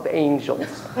off of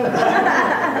angels. I'm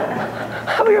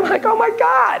like, oh my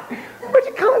God, where'd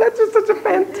you come? That's just such a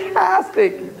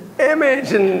fantastic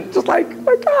image, and just like, oh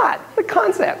my God, the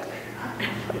concept.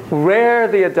 Rare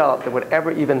the adult that would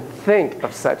ever even think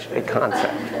of such a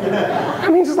concept. I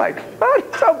mean, just like, oh,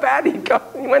 he's so bad he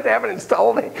went to heaven and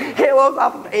stole the halos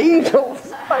off of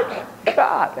angels. Like,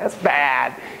 God, that's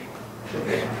bad.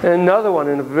 And another one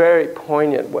in a very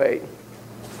poignant way.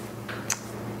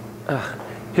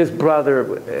 His brother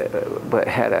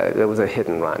there was a hit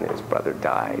and run. His brother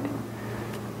died.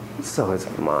 So his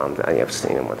mom, I've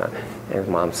seen him with that. And his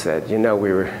mom said, you know,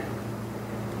 we were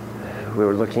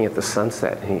looking at the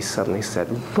sunset, and he suddenly said,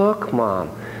 look, Mom,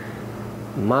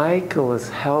 Michael is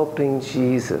helping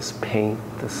Jesus paint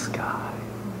the sky.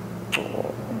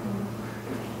 Oh.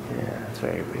 Yeah, it's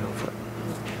very real for him.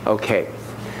 Okay,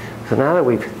 so now that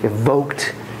we've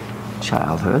evoked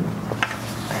childhood,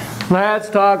 let's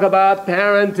talk about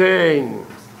parenting.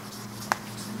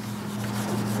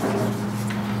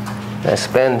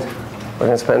 We're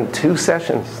going to spend 2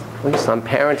 sessions at least on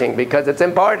parenting, because it's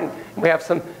important. We have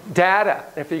some data.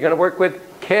 If you're going to work with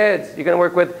kids, you're going to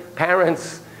work with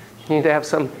parents, you need to have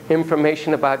some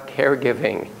information about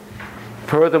caregiving.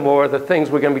 Furthermore, the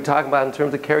things we're going to be talking about in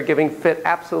terms of caregiving fit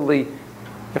absolutely,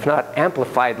 if not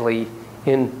amplifiedly,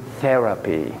 in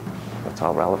therapy. That's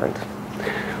all relevant.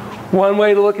 One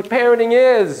way to look at parenting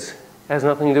has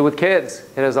nothing to do with kids.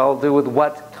 It has all to do with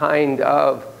what kind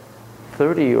of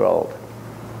 30-year-old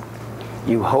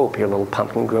you hope your little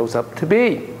pumpkin grows up to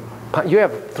be. You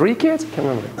have 3 kids? I can't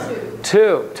remember.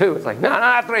 Two. It's like, no,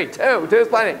 not 3. 2 is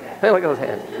plenty. Hey, look at those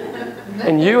hands.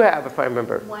 And you have, if I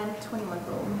remember, One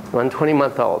 20-month-old. One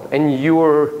 20-month-old. And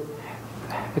you're...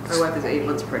 My wife is 8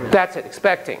 months pregnant. That's it,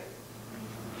 expecting.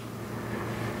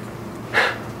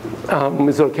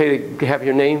 Is it okay to have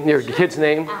your name, your kid's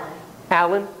name? Alan.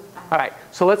 Alan? All right,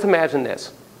 so let's imagine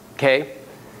this, okay?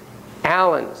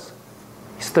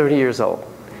 He's 30 years old.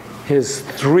 His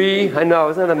 3, I know,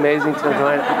 isn't that amazing?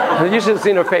 You should have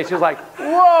seen her face. She was like,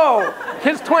 whoa!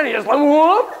 His 20 is like,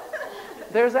 whoop!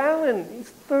 There's Alan, he's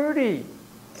 30.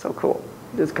 So cool,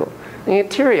 it is cool. And you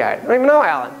get teary-eyed, I don't even know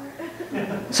Alan.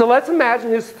 So let's imagine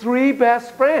his 3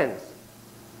 best friends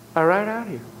are right out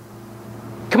here.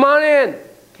 Come on in.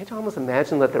 Can't you almost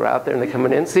imagine that they're out there and they're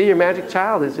coming in? See, your magic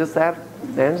child is just that.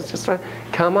 And it's just right.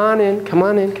 Come on in, come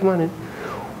on in, come on in.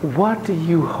 What do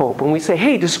you hope? When we say,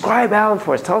 hey, describe Alan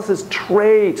for us. Tell us his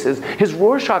traits, his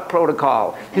Rorschach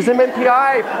protocol, his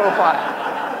MMPI profile.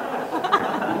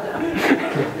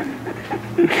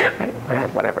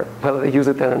 Whatever, whether they use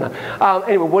it then or not.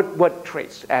 Anyway, what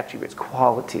traits, attributes,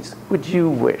 qualities would you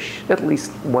wish, at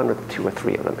least one or two or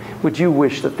three of them, would you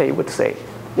wish that they would say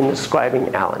in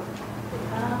describing Alan?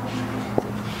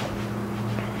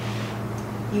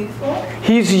 Youthful.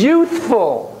 He's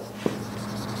youthful.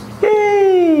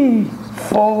 Yay!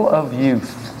 Full of youth.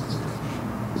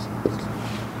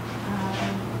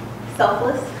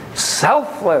 Selfless.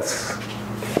 Selfless.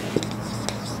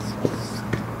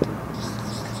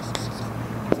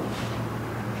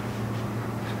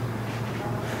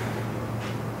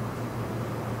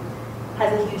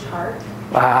 Has a huge heart.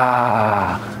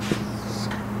 Ah.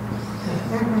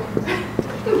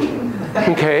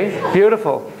 Okay,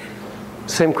 beautiful.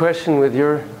 Same question with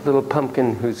your little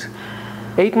pumpkin who's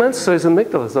 8 months, so his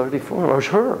amygdala is already formed. Or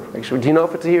her, actually. Do you know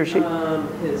if it's he or she?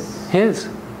 His. His.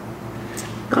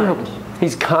 Kind.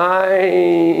 He's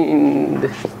kind.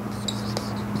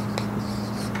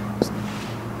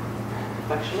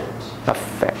 Affectionate.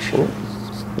 Affectionate.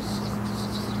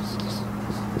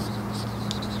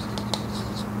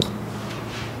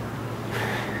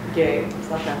 Gay.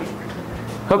 Slash happy.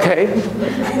 Okay.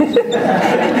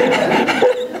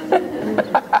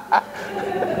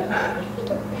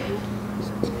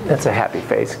 That's a happy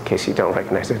face, in case you don't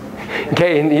recognize it.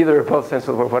 Okay, in either or both senses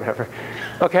or whatever.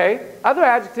 Okay, other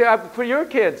adjectives for your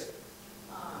kids.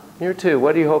 Your two,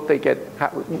 what do you hope they get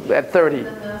at 30?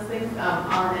 Those things,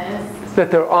 honest.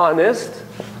 That they're honest.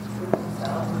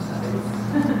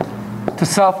 To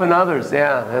self and others,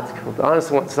 yeah, that's cool. Honest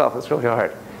to oneself is really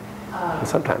hard.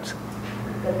 Sometimes.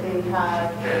 That they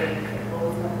have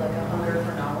like a hunger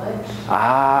for knowledge.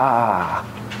 Ah,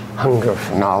 hunger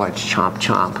for knowledge, chomp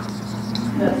chomp.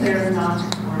 That they're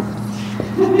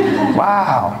non-conformist.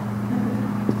 Wow.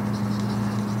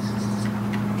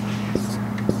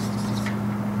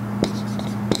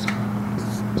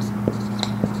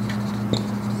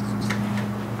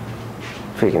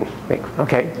 If you can make,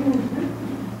 okay.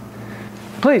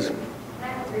 Please.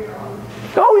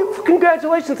 Oh,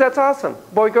 congratulations, that's awesome.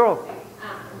 Boy, girl?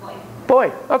 Boy.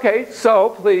 Boy, okay, so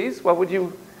please, what would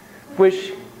you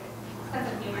wish?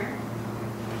 Sense of humor.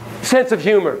 Sense of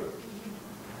humor.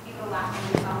 People laugh at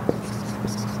themselves.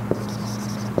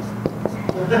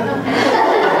 And then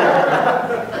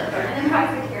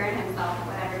probably secure in himself,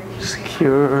 whatever he's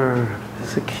Secure,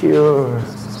 secure,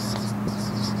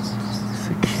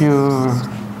 secure.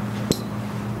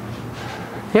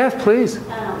 Yes, please.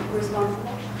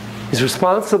 responsible. He's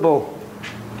responsible.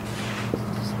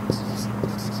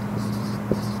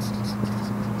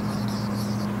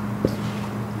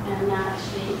 And that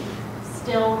she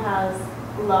still has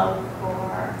love for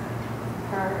her.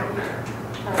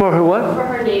 For her what? For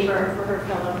her neighbor, for her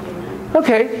fellow human.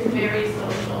 Okay. Very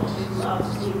social. She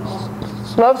loves people.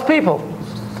 Loves people.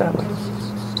 That way.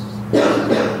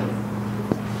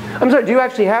 I'm sorry, do you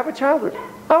actually have a child?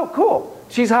 Oh, cool.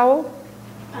 She's how old?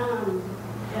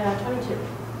 Yeah, 22.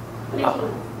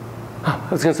 22. I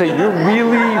was going to say,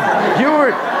 you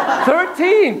were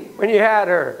 13 when you had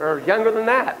her, or younger than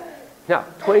that. No,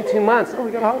 22 months. Oh,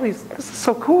 we got all these. This is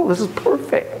so cool. This is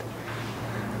perfect.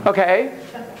 Okay.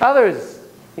 Others,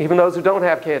 even those who don't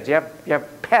have kids, you have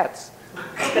pets.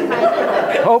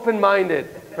 Open-minded.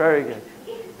 Very good.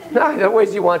 No, there are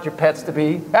ways you want your pets to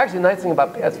be. Actually, the nice thing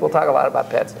about pets, we'll talk a lot about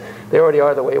pets. They already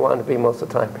are the way you want them to be most of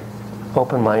the time.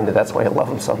 Open-minded, that's why I love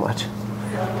them so much.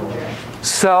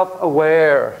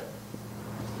 Self-aware.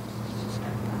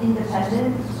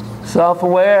 Independent.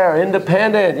 Self-aware,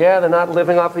 independent. Yeah, they're not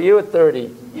living off of you at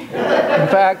 30. In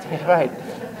fact, right.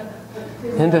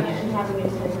 And having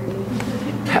integrity.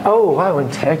 Oh, wow,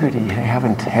 integrity. They have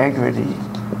integrity.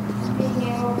 Being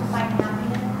able to find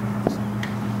happiness.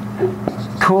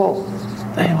 Cool.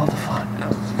 Able to find.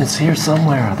 It's here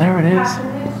somewhere. There it is.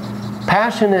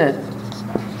 Passionate.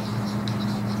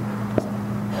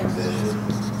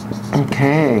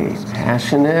 Okay,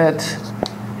 passionate,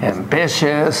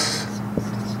 ambitious.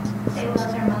 They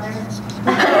love their mother.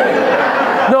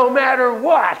 No matter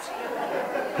what,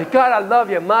 you gotta love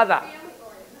your mother.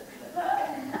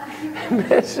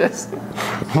 Ambitious.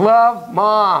 Love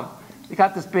mom. They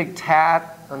got this big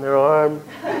tat on their arm.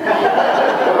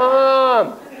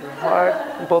 Mom. Heart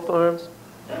in both arms.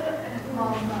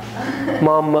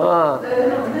 Mama.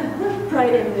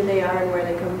 Pride in who they are and where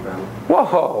they come from.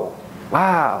 Whoa.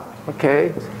 Wow.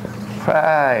 Okay.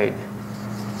 Pride.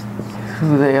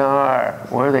 Who they are,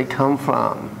 where they come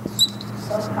from.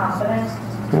 Self-confident.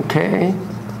 Okay.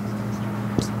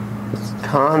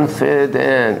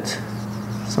 Confident.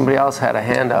 Somebody else had a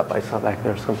hand up. I saw back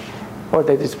there. Or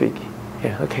they did speak.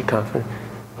 Yeah, okay, confident.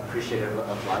 Appreciative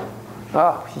of life.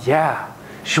 Oh, yeah.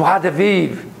 Joie de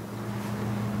vivre.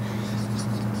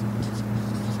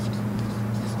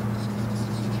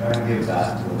 Try and give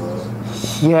back to the world.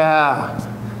 Yeah.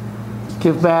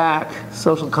 Give back.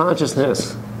 Social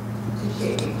consciousness.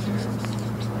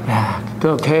 Yeah.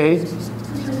 Okay.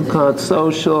 We call it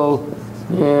social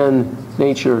and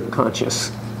nature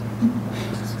conscious.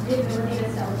 The ability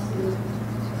to self-soothe.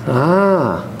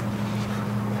 Ah.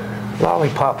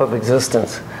 Lollipop of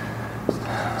existence.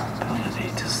 Ability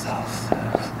to self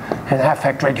and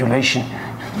affect regulation.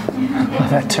 Love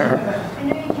that term. I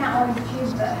know you can't always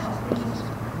choose, but healthy.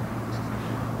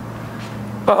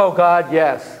 Oh God,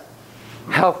 yes.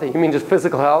 Healthy. You mean just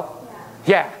physical health?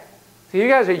 Yeah. So you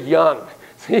guys are young.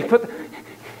 So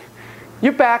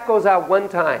your back goes out one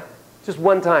time. Just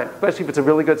one time. Especially if it's a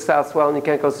really good south swell and you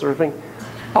can't go surfing.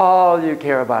 All you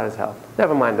care about is health.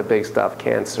 Never mind the big stuff,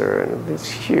 cancer and these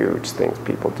huge things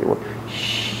people deal with.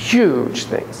 Huge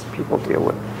things people deal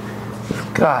with.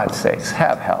 For God's sakes,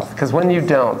 have health. Because when you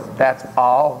don't, that's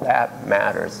all that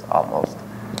matters, almost.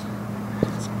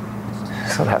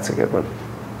 So that's a good one.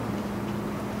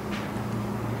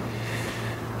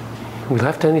 We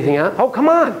left anything out? Oh, come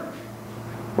on!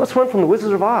 What's one from the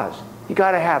Wizard of Oz? You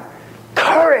gotta have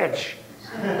courage!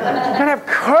 You gotta have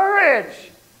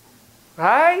courage!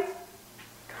 Right?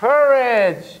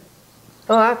 Courage!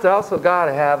 Oh, that's also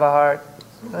gotta have a heart.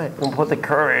 Right, we'll put the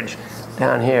courage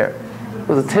down here.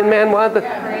 Was the Tin Man one?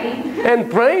 And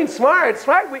brain, smart,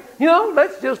 right?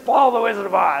 Let's just follow the Wizard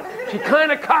of Oz. She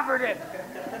kind of covered it.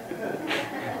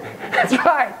 That's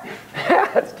right. Yeah,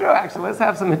 that's true, actually. Let's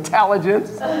have some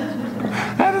intelligence.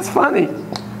 That is funny.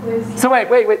 So wait.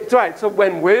 That's right. So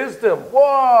when wisdom,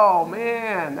 whoa,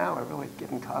 man. Now we're really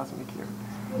getting cosmic here.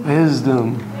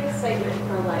 Wisdom. Excitement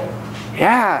for life.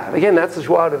 Yeah, again, that's the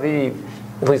joie de vivre.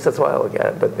 At least that's why I look at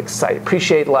it. But excited,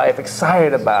 appreciate life,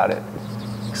 excited about it.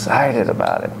 Excited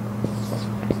about it.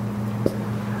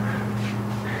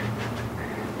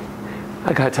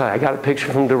 I gotta tell you, I got a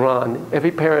picture from Duran.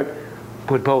 Every parent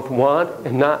would both want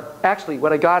and not. Actually,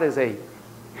 what I got is a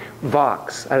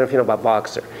Vox. I don't know if you know about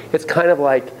Voxer. It's kind of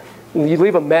like you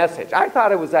leave a message. I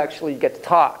thought it was actually you get to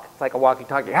talk. It's like a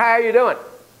walkie-talkie. How are you doing?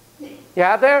 You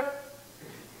out there?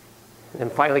 And then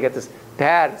finally get this,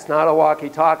 Dad, it's not a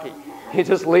walkie-talkie. You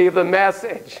just leave the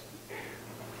message.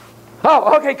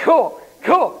 Oh, okay, cool.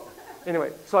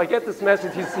 Anyway, so I get this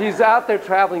message. He's out there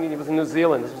traveling. He was in New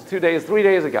Zealand. This was 3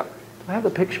 days ago. Do I have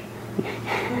the picture?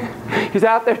 He's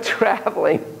out there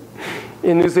traveling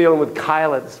in New Zealand with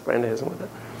Kyla, this friend of his.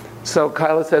 So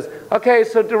Kyla says, okay,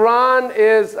 so Duran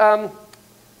is,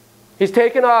 he's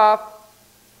taken off.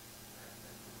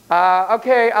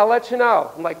 Okay, I'll let you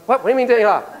know. I'm like, what do you mean taking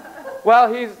off?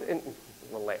 Well, he's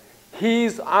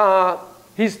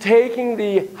taking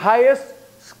the highest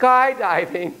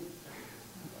skydiving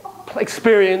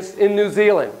experience in New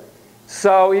Zealand.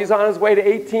 So he's on his way to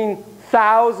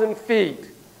 18,000 feet.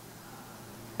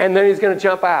 And then he's going to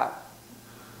jump out.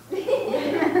 I'm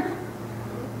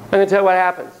going to tell you what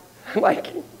happens.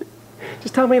 Like,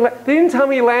 just tell me, they didn't tell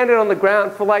me he landed on the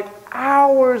ground for like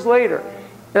hours later.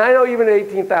 And I know even at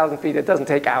 18,000 feet, it doesn't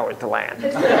take hours to land.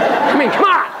 I mean, come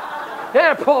on.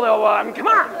 Yeah, pull the old one. I mean, come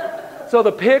on. So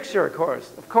the picture,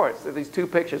 of course, these two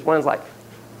pictures. One's like,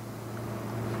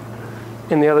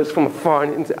 and the other's from afar.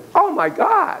 And say, oh my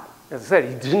God. As I said,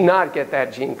 he did not get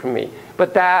that gene from me.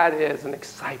 But that is an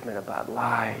excitement about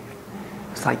life.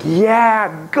 It's like,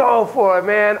 yeah, go for it,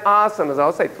 man. Awesome. As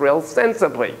I'll say, thrill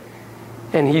sensibly.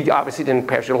 And he obviously didn't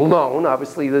parachute alone.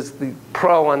 Obviously, there's the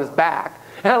pro on his back.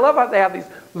 And I love how they have these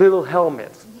little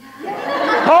helmets.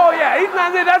 Oh, yeah, he's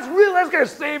not there. That's real. That's going to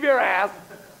save your ass.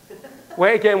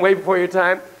 Wait before your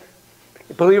time.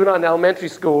 Believe it or not, in elementary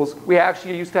schools, we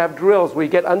actually used to have drills where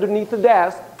you get underneath the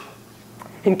desk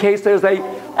in case there's a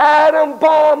atom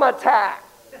bomb attack.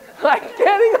 Like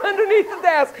getting underneath the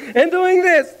desk and doing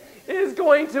this is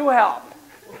going to help.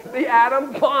 The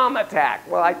atom bomb attack.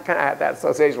 Well, I kind of had that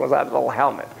association with that little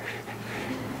helmet.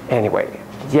 Anyway,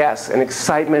 yes, an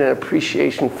excitement and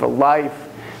appreciation for life,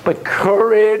 but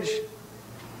courage.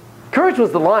 Courage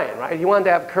was the lion, right? He wanted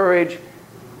to have courage.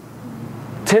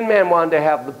 Tin Man wanted to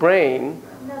have the brain.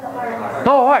 No, the heart.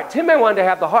 Oh, heart. Tin Man wanted to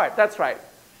have the heart. That's right.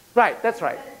 Right, that's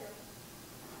right.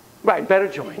 Right, better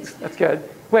joints. That's good.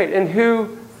 Wait, and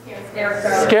who?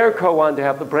 Scarecrow. Scarecrow wanted to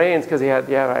have the brains because he had,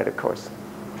 yeah, right, of course.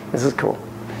 This is cool.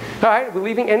 All right, we're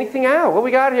leaving anything out. What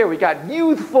we got here? We got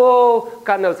youthful,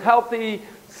 God knows healthy,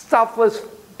 selfless,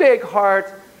 big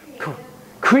heart. Cool.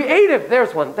 Creative,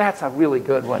 there's one. That's a really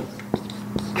good one.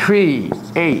 Create.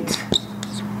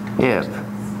 If.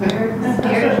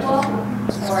 Spiritual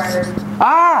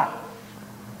or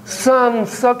some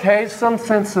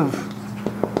sense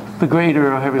of the greater,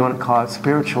 or however you want to call it,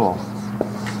 spiritual.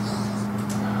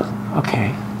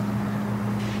 Okay.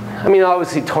 I mean,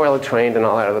 obviously toilet trained and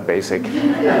all that other basic.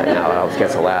 Now I always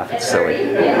gets a laugh. It's silly.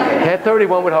 Yeah,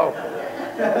 31 would hope.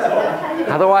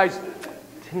 Otherwise,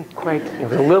 didn't quite. It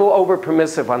was a little over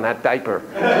permissive on that diaper.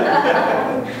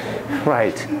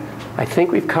 Right. I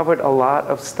think we've covered a lot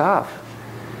of stuff.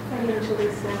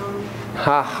 Financially sound.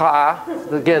 Ha ha.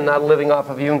 Again, not living off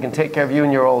of you and can take care of you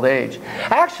in your old age.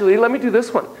 Actually, let me do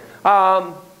this one.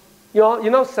 You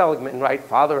know Seligman, right?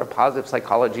 Father of Positive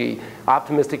Psychology,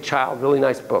 Optimistic Child. Really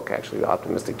nice book, actually, The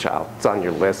Optimistic Child. It's on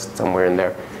your list somewhere in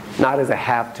there. Not as a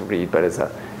have to read, but as a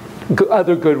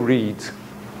other good reads.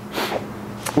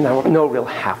 No real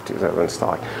have to, as I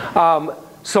thought.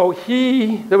 So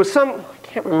there was some, I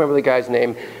can't remember the guy's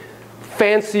name,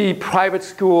 fancy private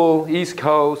school, East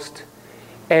Coast,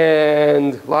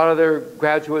 and a lot of their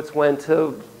graduates went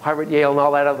to Harvard, Yale, and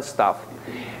all that other stuff.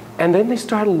 And then they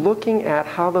started looking at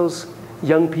how those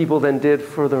young people then did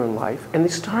further in life, and they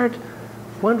started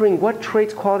wondering what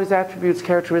traits, qualities, attributes,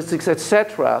 characteristics,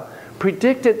 etc.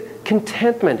 predicted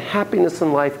contentment, happiness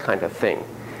in life kind of thing.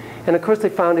 And of course they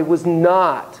found it was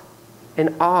not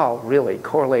at all really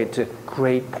correlated to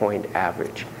grade point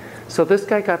average. So this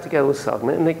guy got together with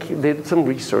Seligman, and they did some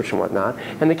research and whatnot,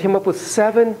 and they came up with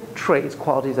 7 traits,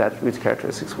 qualities, attributes,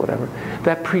 characteristics, whatever,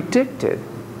 that predicted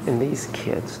in these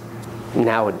kids,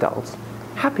 now adults,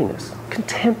 happiness,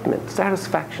 contentment,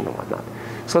 satisfaction, and whatnot.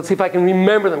 So let's see if I can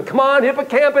remember them. Come on,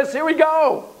 hippocampus, here we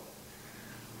go.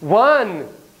 1,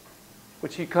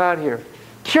 which you got here,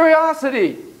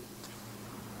 curiosity.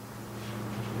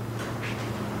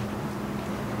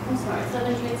 I'm sorry,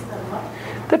 7 traits that what?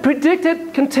 That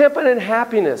predicted contentment and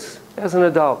happiness as an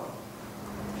adult.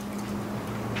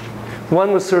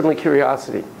 1 was certainly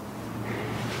curiosity.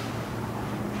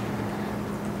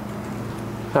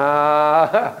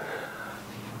 A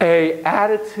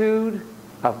attitude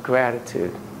of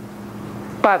gratitude.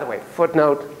 By the way,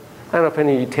 footnote, I don't know if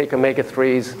any of you take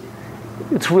omega-3s.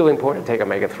 It's really important to take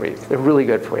omega-3s. They're really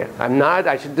good for you.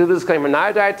 I should do this disclaimer,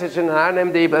 not a dietitian, not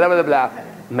an MD, blah, blah, blah, blah.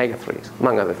 Omega-3s,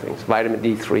 among other things. Vitamin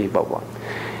D3, blah, blah.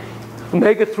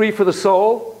 Omega-3 for the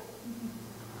soul.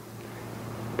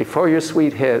 Before your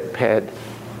sweet head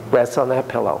rests on that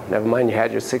pillow, never mind you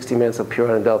had your 60 minutes of pure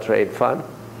unadulterated fun,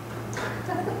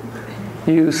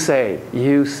 you say,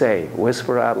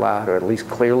 whisper out loud, or at least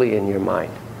clearly in your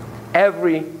mind,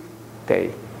 every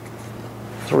day,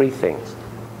 3 things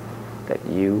that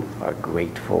you are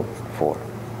grateful for.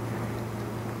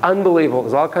 Unbelievable.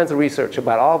 There's all kinds of research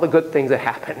about all the good things that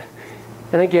happen.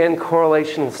 And again,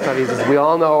 correlation studies, as we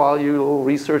all know, all you little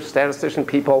research statistician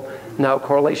people know,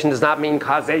 correlation does not mean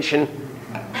causation.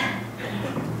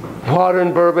 Water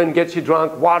and bourbon gets you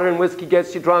drunk. Water and whiskey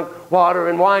gets you drunk. Water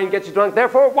and wine gets you drunk.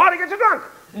 Therefore, water gets you drunk.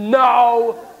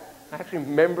 No. I actually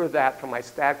remember that from my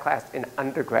stat class in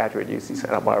undergraduate at UC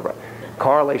Santa Barbara.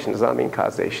 Correlation does not mean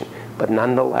causation. But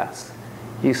nonetheless,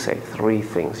 you say 3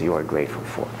 things you are grateful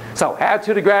for. So,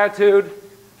 attitude of gratitude,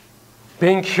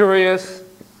 being curious,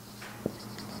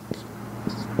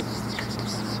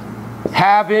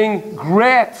 having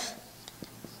grit,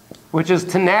 which is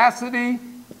tenacity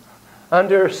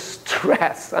under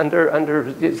stress, under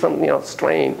some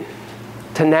strain.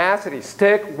 Tenacity,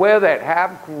 stick with it,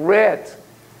 have grit.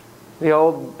 The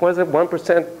old, what is it,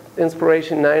 1%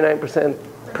 inspiration, 99%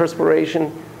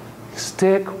 perspiration.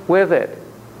 Stick with it.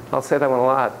 I'll say that one a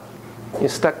lot. You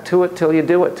stuck to it till you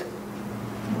do it.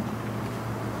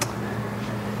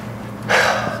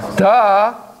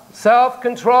 Duh.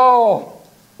 Self-control.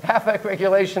 Affect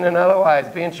regulation and otherwise.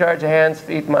 Be in charge of hands,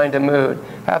 feet, mind, and mood.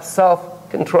 Have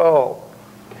self-control.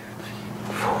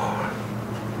 4.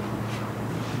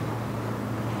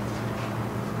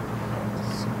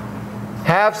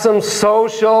 Have some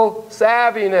social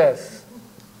savviness.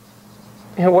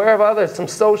 Be aware of others, some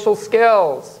social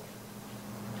skills.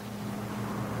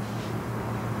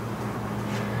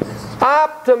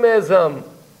 Optimism.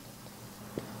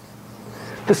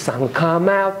 The sun will come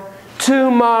out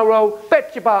tomorrow.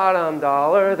 Bet your bottom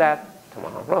dollar that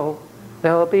tomorrow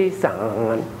there'll be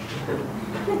sun.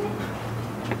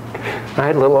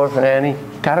 Right, Little Orphan Annie.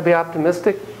 Gotta be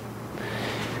optimistic.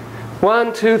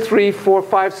 1, 2, 3, 4,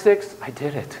 5, 6. I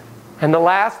did it. And the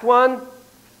last one,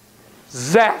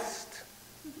 zest.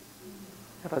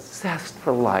 Have a zest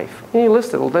for life. And you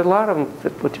listed a lot of them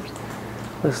that what you're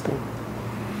listing.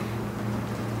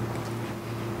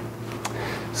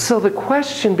 So the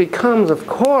question becomes, of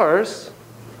course,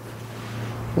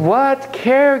 What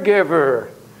caregiver?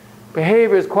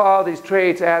 Behaviors, qualities,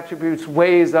 traits, attributes,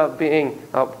 ways of being.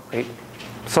 Oh, wait.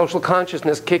 Social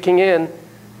consciousness kicking in.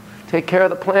 Take care of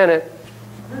the planet.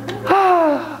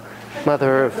 Ah, Mother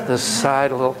Earth, this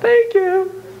side a little. Thank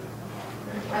you.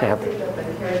 I don't think that the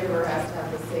caregiver has to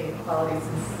have the same qualities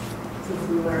since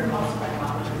we learned most by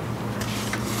mom.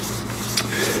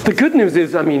 The good news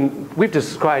is, I mean, we've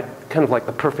described kind of like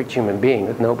the perfect human being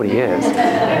that nobody is.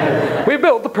 We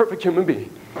built the perfect human being.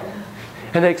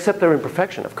 And they accept their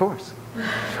imperfection, of course.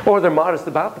 Or they're modest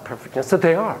about the perfectness that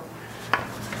they are.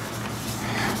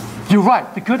 You're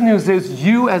right. The good news is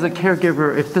you as a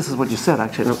caregiver, if this is what you said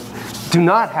actually, do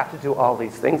not have to do all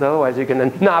these things. Otherwise you're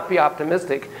going to not be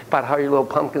optimistic about how your little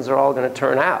pumpkins are all going to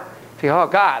turn out. You go, oh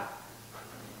God,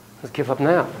 let's give up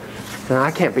now. No,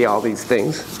 I can't be all these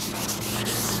things.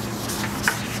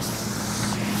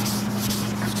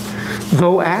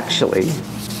 Though actually,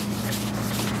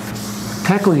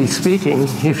 technically speaking,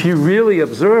 if you really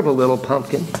observe a little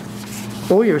pumpkin,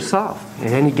 or yourself,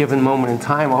 at any given moment in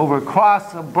time,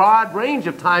 across a broad range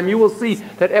of time, you will see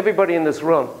that everybody in this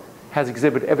room has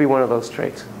exhibited every one of those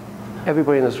traits.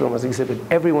 Everybody in this room has exhibited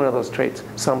every one of those traits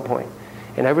at some point.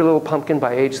 And every little pumpkin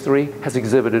by age 3 has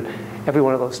exhibited every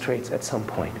one of those traits at some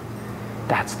point.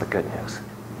 That's the good news.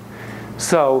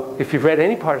 So if you've read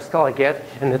any part of Scholar Get,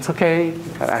 and it's okay,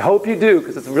 I hope you do,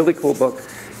 because it's a really cool book,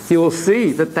 you will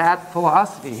see that that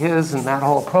philosophy, his and that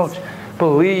whole approach,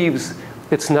 believes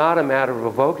it's not a matter of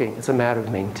evoking, it's a matter of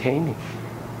maintaining.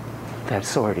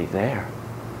 That's already there.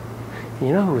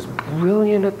 You know who's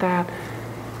brilliant at that?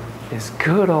 Is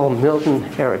good old Milton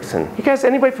Erickson. You guys,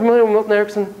 anybody familiar with Milton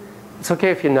Erickson? It's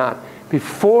okay if you're not.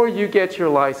 Before you get your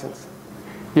license,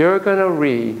 you're going to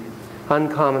read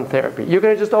Uncommon Therapy. You're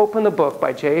going to just open the book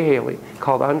by Jay Haley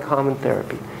called Uncommon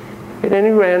Therapy at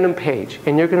any random page,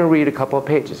 and you're going to read a couple of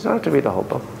pages. You don't have to read the whole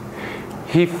book.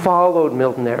 He followed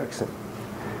Milton Erickson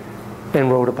and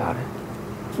wrote about it.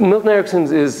 Milton Erickson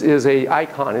is an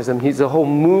icon. He's a whole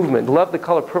movement. Love the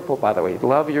color purple, by the way.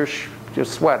 Love your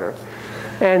sweater.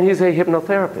 And he's a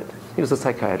hypnotherapist. He was a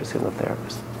psychiatrist,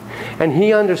 hypnotherapist. And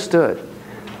he understood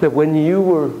that when you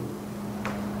were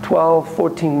 12,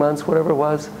 14 months, whatever it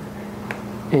was,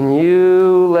 and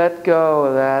you let go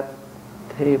of that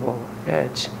table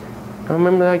edge. I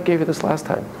remember I gave you this last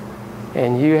time.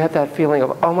 And you had that feeling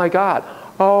of, oh my God,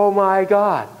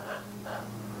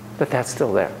 that's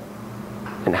still there.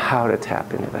 And how to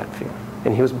tap into that feeling.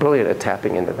 And he was brilliant at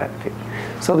tapping into that feeling.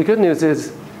 So the good news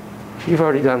is, you've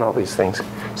already done all these things.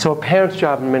 So a parent's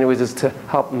job in many ways is to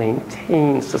help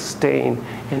maintain, sustain,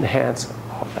 enhance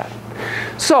all that.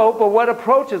 So, but what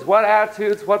approaches, what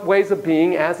attitudes, what ways of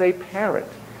being as a parent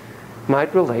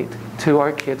might relate to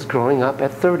our kids growing up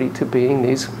at 30 to being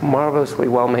these marvelously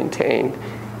well-maintained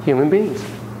human beings?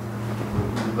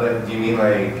 But do you mean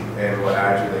like, and what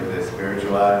attitude, like the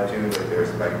spiritual attitude, like they're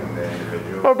respecting the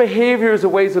individual? Or behaviors or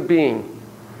ways of being.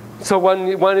 So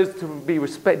one is to be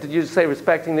did you say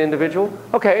respecting the individual?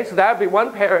 Okay, so that would be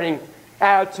one parenting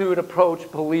attitude, approach,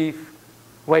 belief,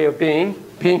 way of being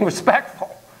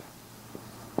respectful.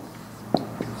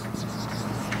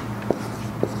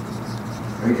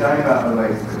 Are you talking about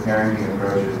like the parenting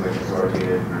approach is like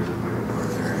authoritative versus like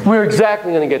authoritarian? We're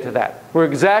exactly going to get to that. We're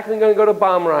exactly going to go to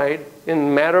Bomb Ride in a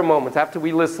matter of moments. After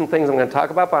we list some things, I'm going to talk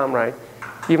about Bomb Ride.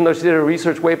 Even though she did her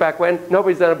research way back when,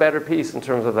 nobody's done a better piece in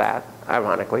terms of that,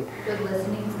 ironically. Good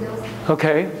listening skills.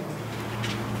 Okay.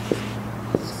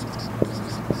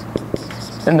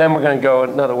 And then we're going to go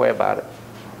another way about it.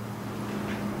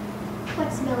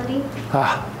 Flexibility.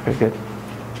 Ah, very good.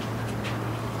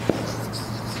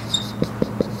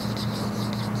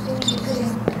 If you could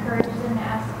encourage them to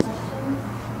ask questions,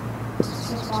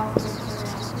 to foster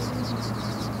curiosity.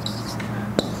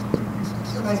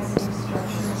 Provide safe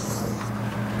structures.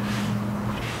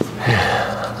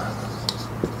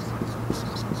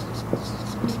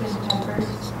 You've been pampered.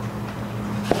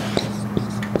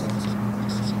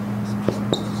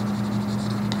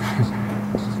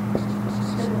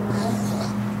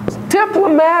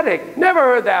 Diplomatic. Never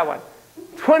heard that one.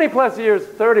 20 plus years,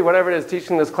 30, whatever it is,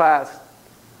 teaching this class.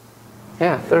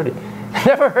 Yeah, 30.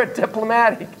 Never heard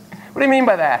diplomatic. What do you mean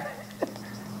by that?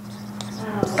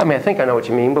 I mean, I think I know what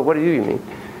you mean, but what do you mean?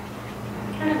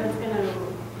 Kind of is going to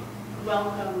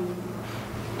welcome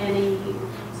any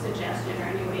suggestion or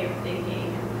any way of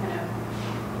thinking and kind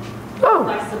of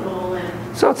flexible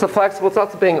and So it's a flexible, it's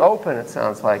also being open, it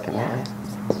sounds like. In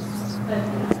but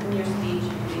in your speech you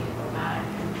can be diplomatic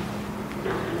and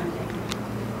not limiting.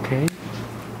 Okay.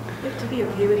 You have to be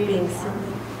okay with being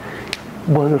silly.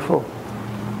 Wonderful.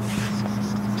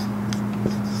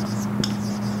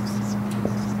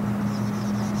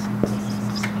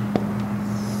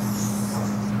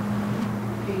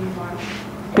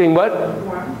 Being what?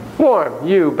 Warm. Warm,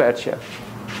 you betcha.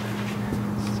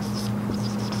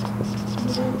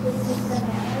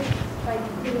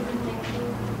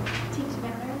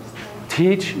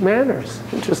 Teach manners.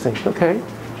 Interesting. Okay.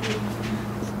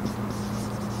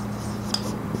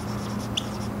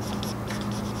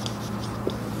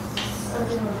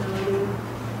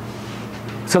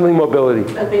 Something mobility.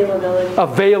 Availability.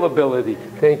 Availability.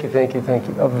 Thank you, thank you, thank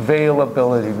you.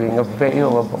 Availability, being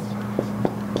available.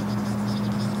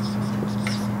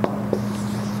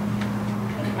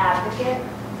 Advocate.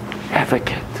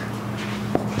 Advocate.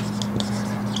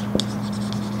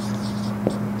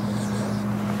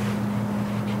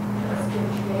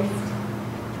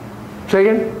 Say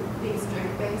again? Being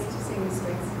strength-based, seeing the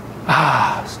strengths.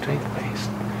 Ah, strength-based.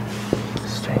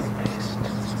 Strength-based.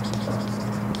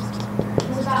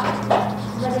 It's about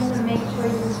letting them make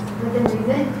choices within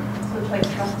reason. So it's like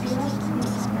trusting them.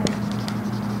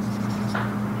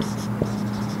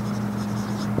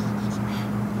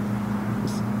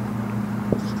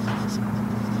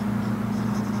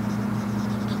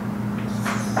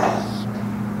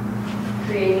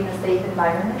 Creating a safe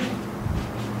environment.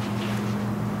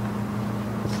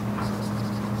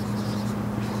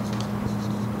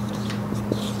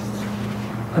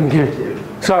 I'm here.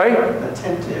 Sorry?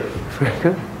 Attentive. Very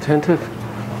good. Attentive.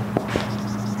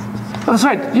 Oh, that's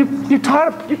right. You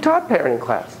taught parenting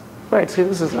class. Right. See,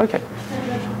 this is okay.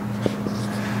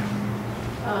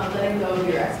 Letting go of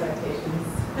your expectations.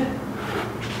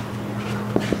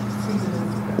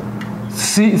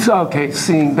 Okay,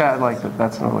 seeing that like that.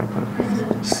 That's another way to put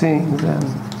it. Seeing them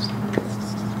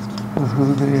for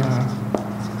who they are.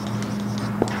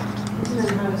 And then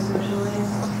how to socialize.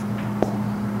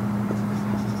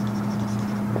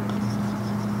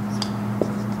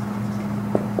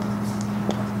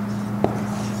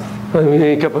 Let me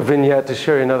make up a vignette to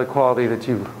show you another quality that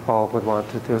you all would want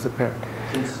to do as a parent.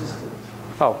 Consistent.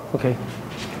 Oh, okay.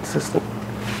 Consistent.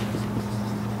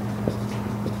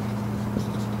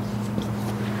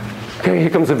 Okay,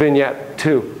 here comes a vignette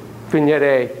 2. Vignette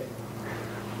A.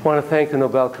 I want to thank the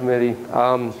Nobel Committee.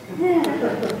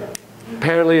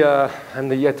 Apparently, I'm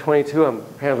the year 22. I'm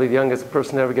apparently the youngest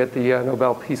person to ever get the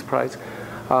Nobel Peace Prize.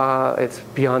 It's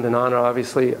beyond an honor,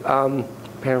 obviously.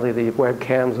 Apparently, the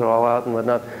webcams are all out and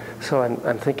whatnot. So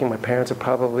I'm thinking my parents are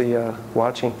probably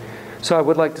watching. So I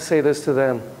would like to say this to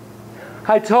them.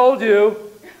 I told you.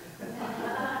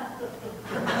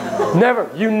 Never.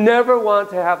 You never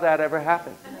want to have that ever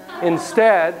happen.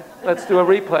 Instead, let's do a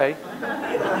replay.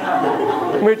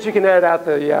 Which you can edit out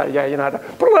the, you know how to,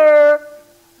 blur.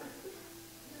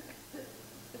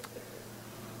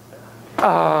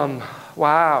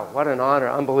 Wow, what an honor.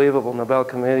 Unbelievable. Nobel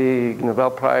Committee, Nobel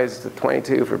Prize to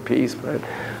 22 for peace. But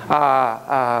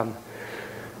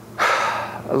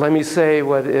let me say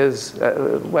what is,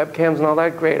 webcams and all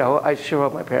that, great. I sure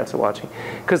hope my parents are watching.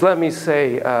 Because let me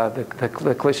say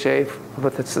the cliche,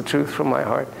 but it's the truth from my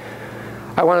heart.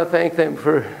 I want to thank them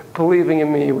for believing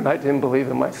in me when I didn't believe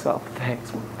in myself.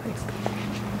 Thanks. Thanks.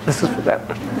 This is for them.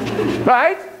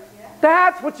 Right?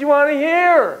 That's what you want to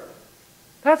hear.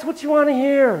 That's what you want to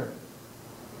hear.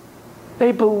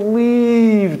 They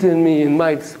believed in me, in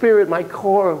my spirit, my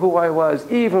core of who I was,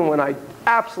 even when I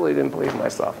absolutely didn't believe in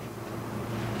myself.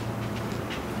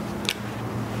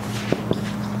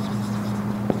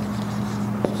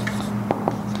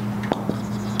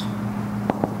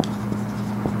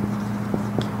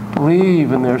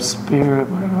 Believe in their spirit,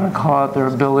 whatever you want to call it, their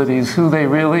abilities, who they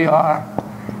really are,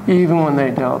 even when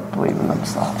they don't believe in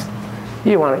themselves.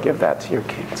 You want to give that to your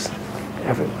kids,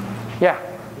 everyone. Yeah?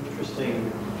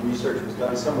 Interesting research was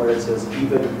done somewhere that says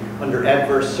even under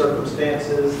adverse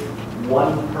circumstances,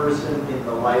 one person in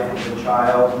the life of the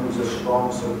child who's a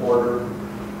strong supporter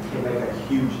can make a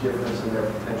huge difference in their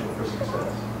potential for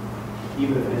success,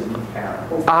 even if it isn't the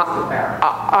parent. Or the parent.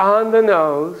 On the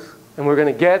nose. And we're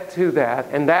going to get to that.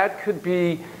 And that could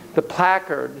be the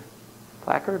plaque,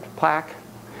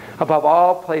 above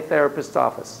all play therapist's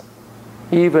office.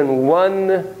 Even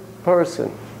one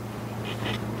person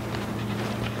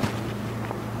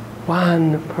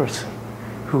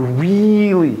who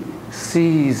really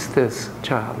sees this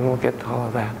child, and we'll get to all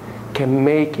of that, can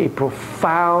make a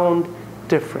profound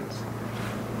difference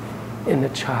in the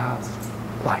child's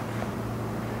life.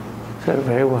 Said it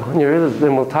very well. And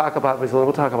then we'll talk about a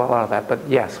lot of that, but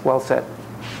yes, well said.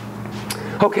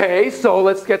 Okay, so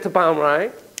let's get to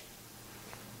Baumright.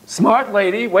 Smart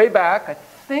lady, way back. I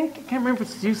can't remember if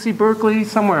it's UC Berkeley,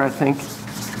 somewhere, I think. I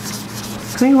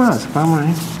think it was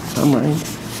Baumright.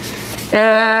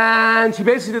 And she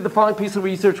basically did the following piece of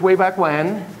research way back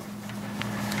when.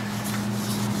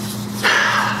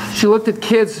 She looked at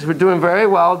kids who were doing very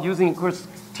well, using, of course,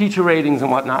 teacher ratings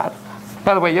and whatnot.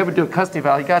 By the way, you ever do a custody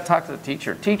eval, you got to talk to the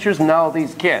teacher. Teachers know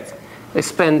these kids. They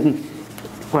spend,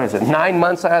 what is it, 9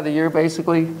 months out of the year,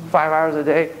 basically, 5 hours a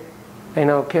day. They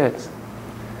know kids.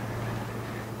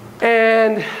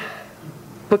 And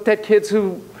looked at kids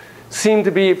who seem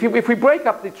to be, if we break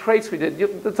up the traits we did,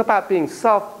 it's about being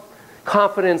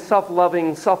self-confident,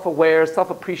 self-loving, self-aware,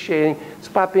 self-appreciating. It's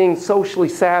about being socially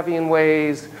savvy in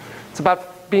ways. It's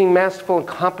about being masterful and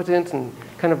competent and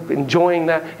kind of enjoying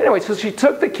that. Anyway, so she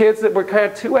took the kids that were kind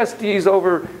of 2 SDs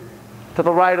over to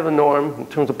the right of the norm in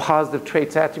terms of positive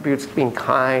traits, attributes, being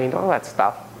kind, all that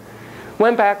stuff.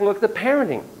 Went back and looked at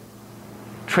parenting.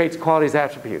 Traits, qualities,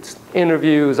 attributes,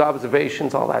 interviews,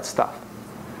 observations, all that stuff.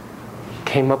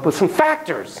 Came up with some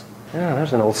factors. Yeah,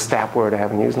 there's an old STAP word I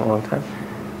haven't used in a long time.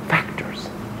 Factors.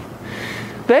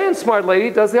 Then smart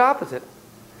lady does the opposite.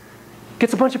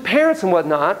 Gets a bunch of parents and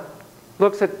whatnot,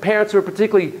 looks at parents who are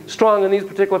particularly strong in these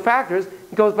particular factors,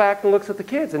 and goes back and looks at the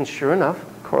kids. And sure enough,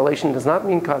 correlation does not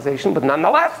mean causation, but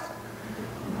nonetheless,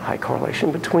 high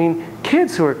correlation between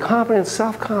kids who are competent,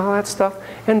 self-confident, all that stuff,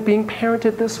 and being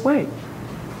parented this way.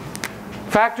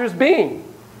 Factors being,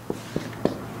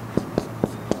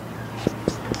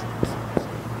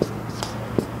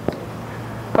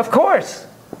 of course,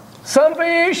 some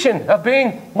variation of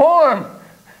being warm,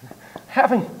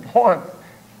 having warmth.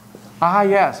 Ah,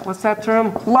 yes, what's that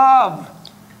term? Love.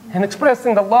 And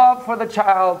expressing the love for the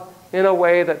child in a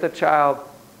way that the child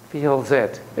feels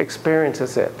it,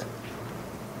 experiences it.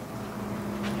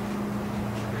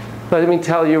 Let me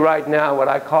tell you right now what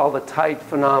I call the tight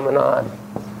phenomenon.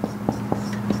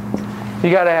 You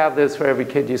got to have this for every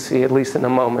kid you see, at least in a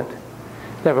moment.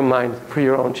 Never mind for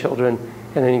your own children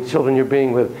and any children you're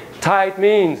being with. Tight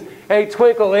means a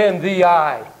twinkle in the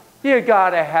eye. You got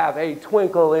to have a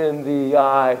twinkle in the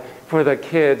eye for the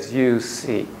kids you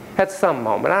see. At some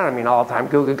moment, I don't mean all the time,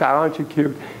 Goo Goo God, aren't you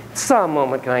cute? Some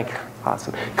moment going,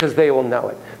 awesome, because they will know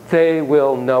it. They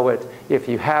will know it if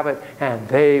you have it, and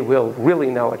they will really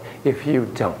know it if you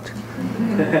don't.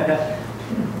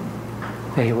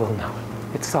 They will know it.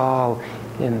 It's all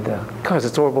in the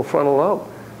orbital frontal lobe.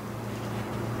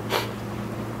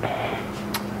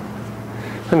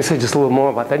 Let me say just a little more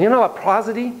about that. You know what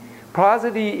prosody?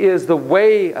 Prosody is the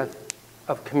way of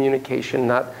communication,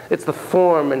 it's the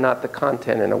form and not the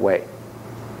content in a way.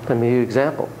 Let me give you an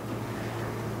example.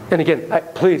 And again,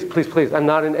 please, I'm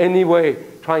not in any way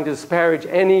trying to disparage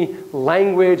any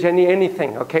language,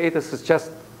 anything, okay? This is just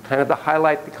kind of to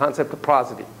highlight the concept of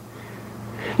prosody. Okay?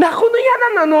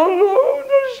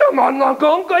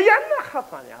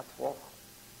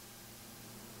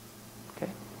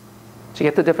 Did you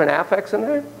get the different affects in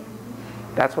there?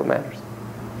 That's what matters.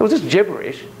 It was just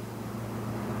gibberish.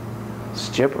 It's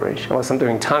gibberish. Unless I'm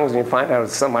doing tongues and you find out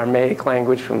it's some Aramaic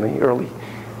language from the early,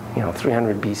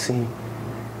 300 BC.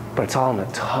 But it's all in the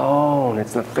tone.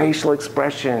 It's in the facial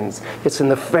expressions. It's in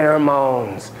the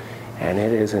pheromones. And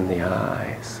it is in the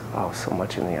eyes. Oh, so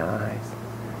much in the eyes.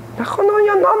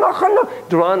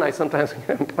 Duran, I sometimes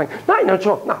get like,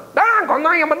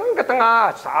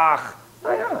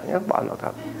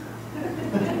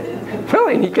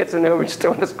 really, and he gets in there, we're just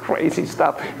doing this crazy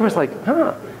stuff. It was like,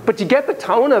 huh. But you get the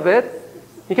tone of it.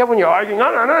 You get when you're arguing,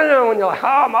 when you're like,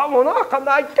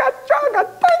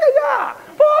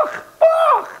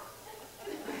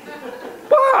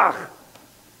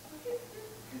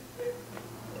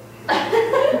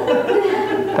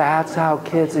 That's how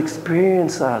kids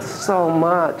experience us so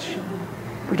much.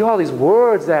 We do all these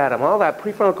words at them, all that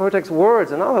prefrontal cortex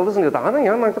words, and all they're listening to the I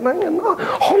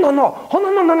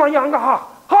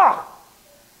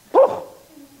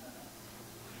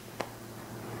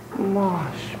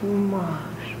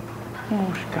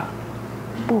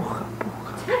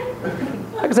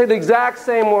can say the exact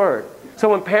same word. So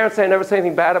when parents say never say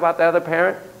anything bad about the other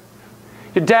parent,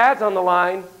 your dad's on the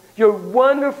line. Your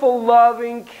wonderful,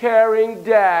 loving, caring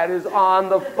dad is on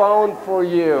the phone for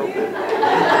you.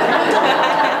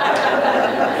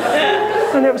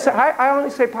 I never say, I only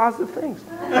say positive things.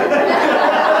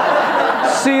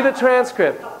 See the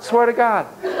transcript. Swear to God.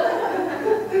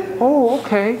 Oh,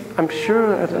 okay. I'm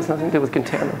sure that has nothing to do with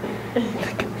contaminant.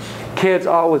 Kids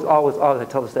always, I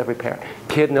tell this to every parent.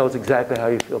 Kid knows exactly how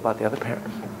you feel about the other parent.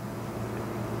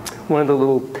 One of the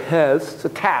little tests,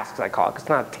 tasks I call it, 'cause it's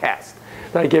not a test,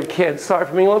 that I give kids, sorry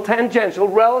for being a little tangential,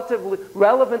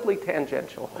 relevantly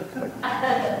tangential.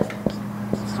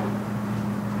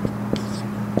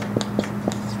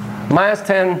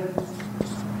 -10,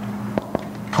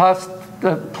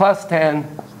 plus 10,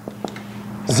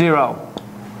 0.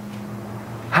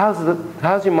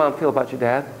 How's your mom feel about your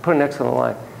dad? Put an X on the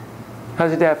line.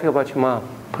 How's your dad feel about your mom?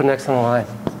 Put an X on the line.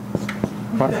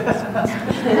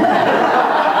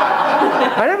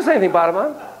 I never say anything bottom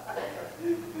on.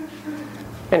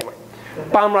 Anyway,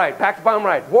 bottom right, back to bottom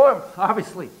right. Warmth,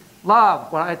 obviously.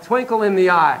 Love, when I twinkle in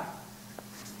the eye.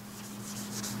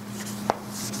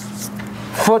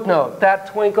 Footnote, that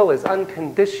twinkle is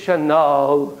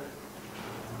unconditional.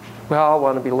 We all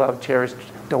want to be loved, cherished,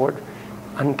 adored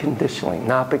unconditionally,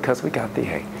 not because we got the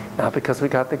A, not because we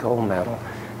got the gold medal.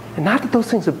 And not that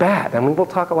those things are bad. I mean, we'll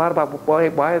talk a lot about why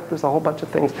there's a whole bunch of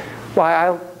things, why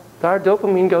our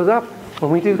dopamine goes up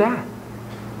when we do that.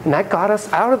 And that got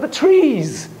us out of the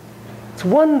trees. It's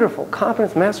wonderful.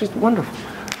 Confidence, mastery is wonderful.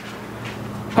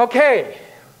 Okay.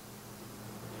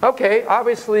 Okay,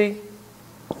 obviously,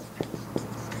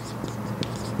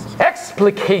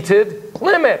 explicated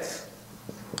limits.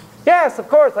 Yes, of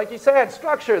course, like you said,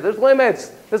 structure, there's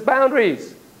limits, there's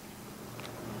boundaries.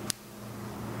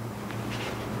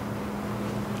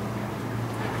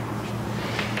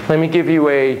 Let me give you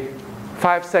a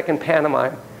 5-second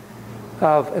pantomime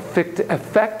of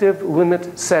effective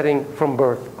limit setting from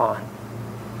birth on.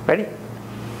 Ready?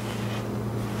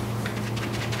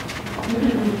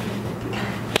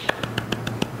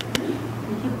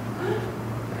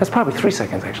 That's probably 3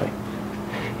 seconds, actually.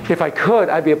 If I could,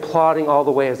 I'd be applauding all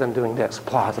the way as I'm doing this.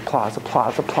 Applause, applause,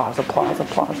 applause, applause, applause,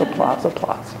 applause, applause,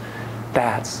 applause.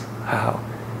 That's how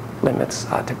limits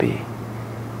ought to be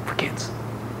for kids.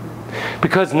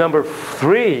 Because number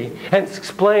 3, and it's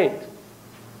explained.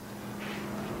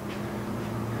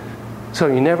 So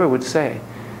you never would say,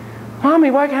 Mommy,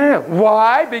 why can't I?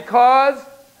 Why? Because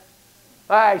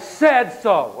I said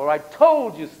so, or I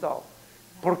told you so.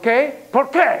 ¿Por qué? ¿Por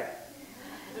qué?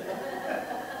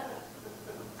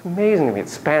 It's amazing to me.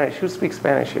 It's Spanish. Who speaks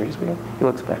Spanish here? You speak? You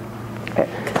look Spanish.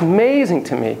 It's amazing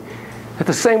to me that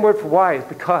the same word for why is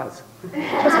because.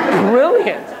 That's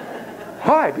brilliant.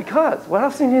 Why? Because. What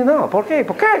else do you need to know? ¿Por qué?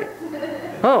 ¿Por qué?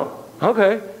 Oh,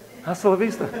 okay. Hasta la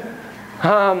vista.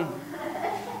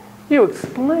 You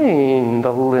explain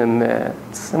the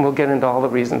limits, and we'll get into all the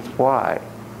reasons why.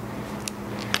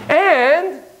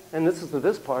 And this is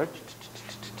this part,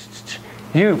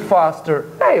 you foster,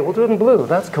 hey, we'll do it in blue.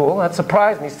 That's cool. That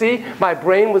surprised me. See, my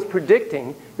brain was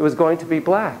predicting it was going to be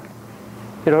black.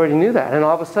 It already knew that. And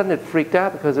all of a sudden it freaked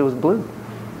out because it was blue.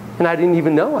 And I didn't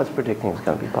even know I was predicting it was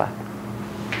going to be black.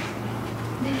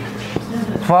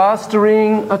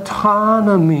 Fostering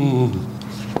autonomy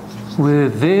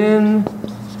within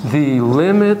the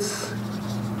limits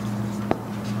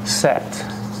set.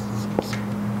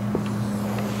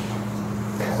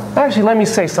 Actually, let me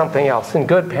say something else. In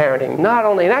good parenting, not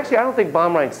only, and actually I don't think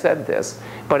Baumright said this,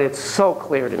 but it's so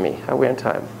clear to me. I went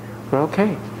time.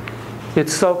 Okay.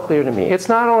 It's so clear to me. It's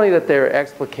not only that they're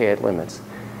explicated limits.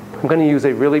 I'm going to use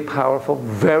a really powerful,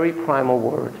 very primal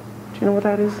word. Do you know what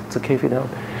that is? It's okay if you don't.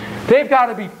 They've got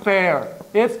to be fair.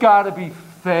 It's got to be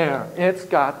fair. It's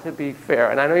got to be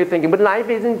fair. And I know you're thinking, but life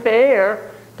isn't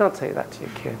fair. Don't say that to your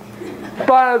kid.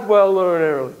 Might as well learn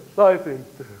early. Life ain't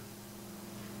fair.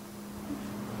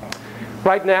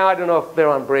 Right now, I don't know if they're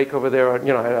on break over there, or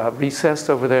recess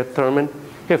over there at Thurman.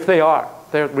 If they are,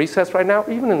 they're at recess right now,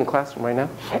 even in the classroom right now.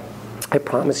 I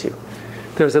promise you,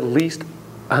 there's at least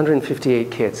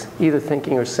 158 kids either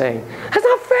thinking or saying, "That's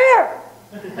not fair!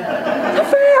 That's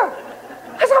not fair!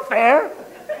 That's not fair!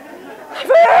 That's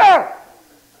not fair!"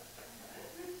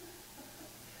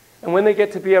 And when they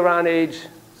get to be around age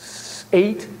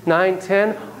 8, 9,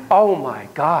 10, oh my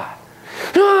God,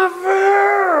 not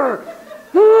fair!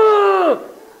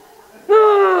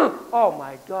 Oh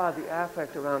my God, the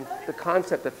affect around the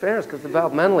concept of fairness, because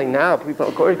developmentally now, people,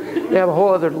 of course, they have a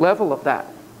whole other level of that.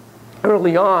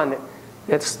 Early on,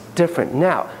 it's different.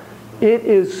 Now, it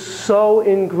is so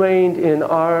ingrained in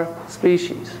our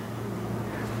species.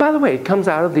 By the way, it comes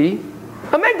out of the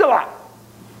amygdala.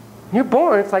 You're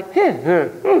born, it's like,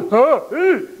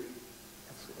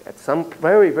 at some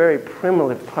very, very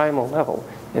primitive, primal level,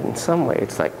 in some way,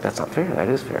 it's like, that's not fair, that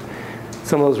is fair.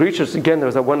 Some of those research, again, there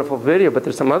was a wonderful video, but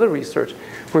there's some other research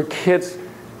where kids,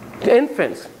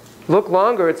 infants, look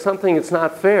longer at something that's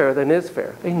not fair than is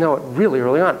fair. They know it really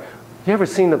early on. You ever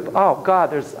seen oh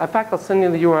God, in fact, I'll send you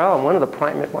the URL on one of the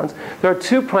primate ones. There are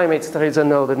 2 primate studies I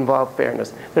know that involve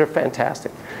fairness. They're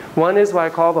fantastic. One is what I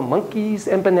call the monkeys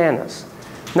and bananas.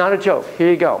 Not a joke.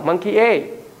 Here you go. Monkey A,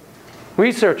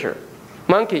 researcher.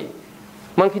 Monkey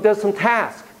does some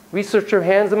task. Researcher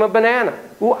hands him a banana.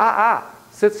 Ooh, ah, ah.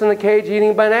 Sits in the cage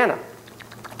eating banana.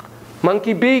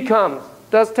 Monkey B comes,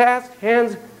 does task,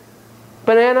 hands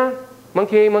banana.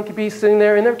 Monkey A, monkey B sitting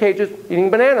there in their cages eating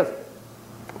bananas.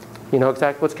 You know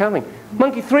exactly what's coming.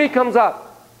 Monkey 3 comes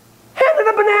up, handed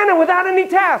a banana without any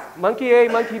task. Monkey A,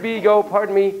 monkey B go,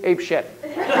 pardon me, ape shit.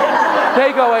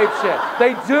 They go ape shit.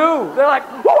 They do. They're like,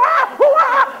 whoa, ah,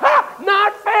 ah, ah,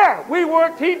 not fair. We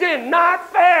worked, he did, not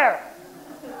fair.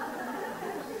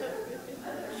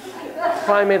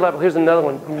 Primate level, here's another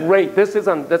one, great. This is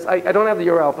on, this, I don't have the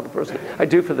URL for the first one. I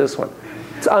do for this one.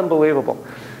 It's unbelievable.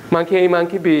 Monkey A,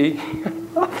 monkey B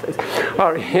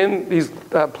are in these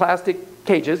plastic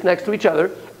cages next to each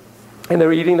other, and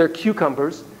they're eating their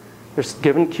cucumbers. They're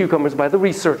given cucumbers by the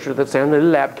researcher that's there in the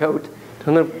lab coat,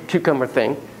 doing the cucumber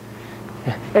thing.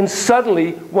 And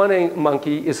suddenly, one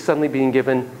monkey is suddenly being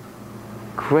given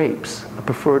grapes, a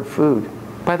preferred food,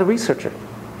 by the researcher.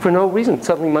 For no reason,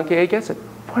 suddenly monkey A gets it.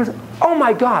 What is it? Oh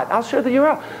my God, I'll share the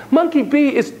URL. Monkey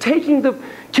B is taking the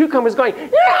cucumbers going,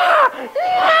 yeah,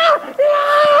 yeah,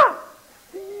 yeah,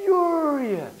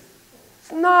 furious.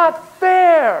 It's not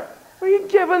fair. What are you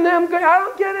giving them? I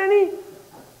don't get any.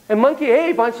 And monkey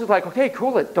A bunch is like, okay,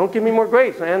 cool it. Don't give me more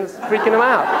grapes, man. It's freaking him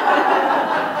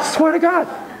out. Swear to God.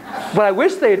 What I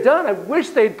wish they had done, I wish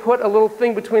they'd put a little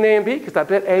thing between A and B, because I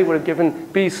bet A would have given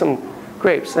B some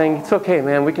grapes, saying, it's okay,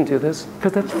 man, we can do this,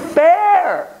 because that's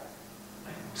fair.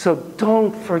 So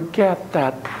don't forget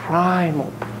that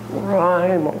primal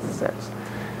sense.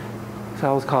 So I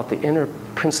always call it the inner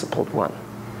principled one.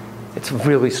 It's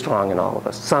really strong in all of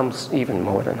us, some even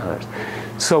more than others.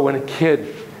 So when a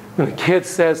kid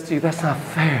says to you, that's not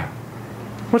fair,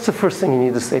 what's the first thing you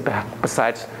need to say back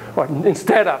besides, or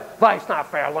instead of, life's not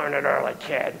fair, learn it early,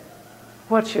 kid?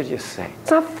 What should you say?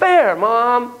 It's not fair,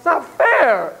 Mom. It's not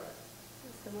fair.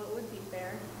 So what would be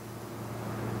fair?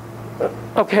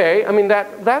 Okay, I mean, I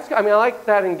like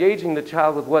that, engaging the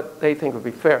child with what they think would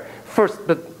be fair. First,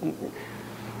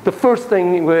 the first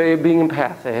thing, being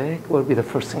empathic, would be the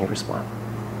first thing you respond.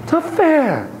 It's not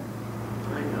fair.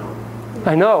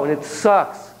 I know, and it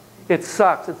sucks. It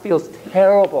sucks. It feels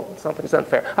terrible when something's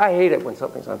unfair. I hate it when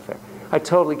something's unfair. I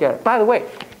totally get it. By the way,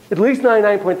 at least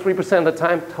 99.3% of the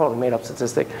time, totally made up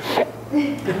statistic.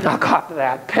 I'll copy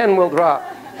that. Pen will drop.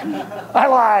 I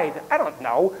lied. I don't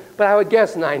know. But I would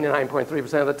guess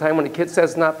 99.3% of the time when a kid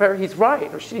says it's not fair, he's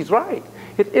right or she's right.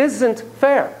 It isn't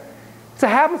fair. It's a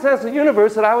happenstance of the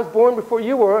universe that I was born before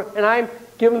you were, and I'm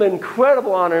given the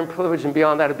incredible honor and privilege and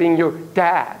beyond that of being your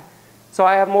dad. So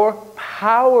I have more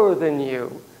power than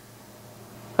you.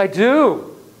 I do.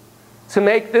 To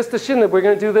make this decision that we're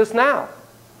going to do this now.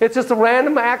 It's just a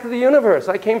random act of the universe.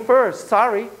 I came first.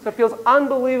 Sorry. So it feels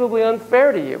unbelievably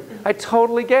unfair to you. I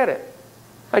totally get it.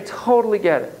 I totally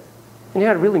get it. And you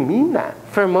got to really mean that.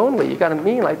 Pheromonally, you got to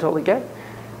mean, I totally get it.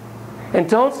 And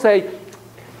don't say,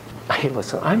 hey,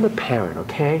 listen, I'm a parent,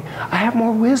 okay? I have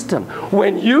more wisdom.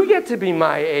 When you get to be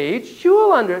my age,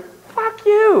 you'll fuck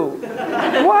you.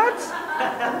 What?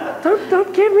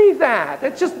 Don't give me that.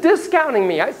 It's just discounting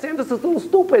me. I say this is a little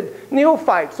stupid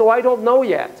neophyte, so I don't know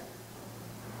yet.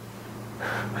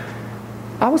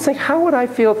 I was thinking, how would I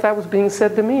feel if that was being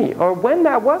said to me? Or when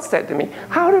that was said to me,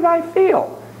 how did I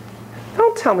feel?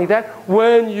 Don't tell me that.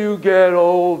 When you get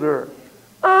older.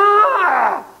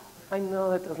 Ah! I know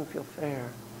that doesn't feel fair.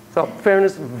 So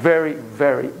fairness is very,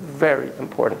 very, very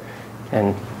important.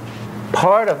 And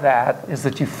part of that is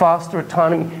that you foster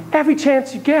autonomy every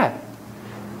chance you get.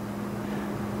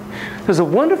 There's a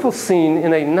wonderful scene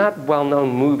in a not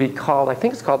well-known movie called, I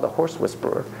think it's called The Horse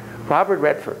Whisperer. Robert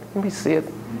Redford. Let me see it.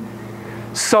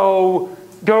 So,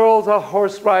 girl's a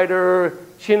horse rider.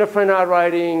 She and a friend are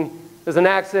riding. There's an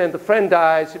accident. The friend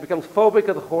dies. She becomes phobic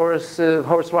of the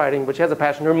horse riding, but she has a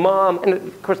passion. Her mom, and it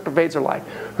of course pervades her life.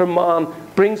 Her mom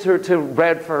brings her to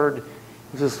Redford.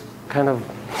 This kind of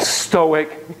stoic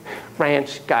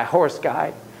ranch guy, horse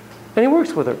guy. And he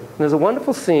works with her. And there's a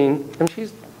wonderful scene, and she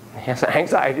has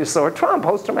anxiety disorder,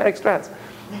 post-traumatic stress.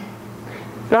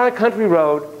 They're on a country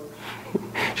road.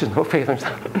 She has no faith in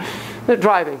herself. They're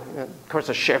driving. Of course,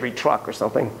 a Chevy truck or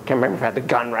something. Can't remember if it had the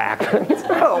gun rack. It's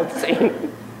an old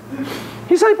scene.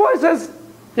 He's like, boy, says,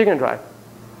 you're going to drive.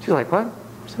 She's like, what?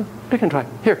 She says, you're going to drive.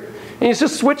 Here. And he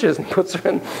just switches and puts her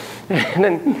in. And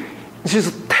then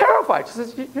she's terrified. She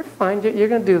says, you're fine. You're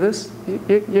going to do this.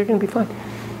 You're going to be fine.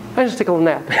 I just take a little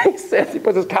nap. He says, he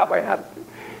puts his cowboy hat on.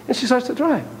 And she starts to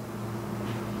drive.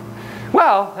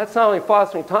 Well, that's not only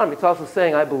fostering autonomy, it's also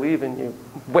saying, I believe in you,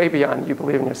 way beyond you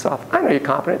believe in yourself. I know you're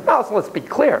competent. Also, let's be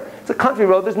clear. It's a country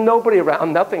road. There's nobody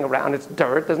around, nothing around. It's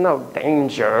dirt. There's no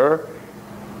danger.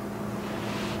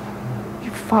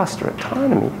 You foster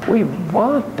autonomy. We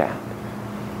want that.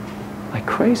 Like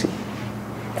crazy.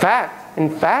 In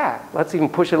fact, let's even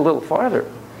push it a little farther.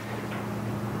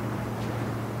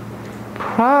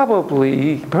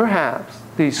 Probably, perhaps,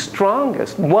 the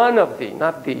strongest, one of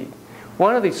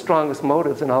the strongest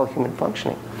motives in all human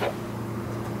functioning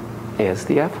is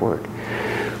the F word.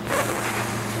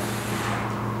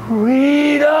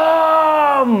 Freedom!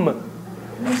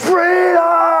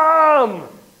 Freedom!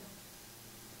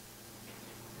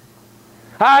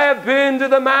 I have been to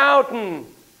the mountain.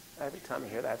 Every time I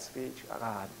hear that speech,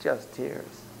 just tears.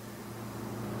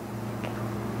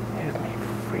 Give me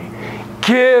free.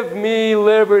 Give me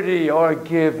liberty or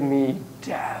give me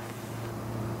death.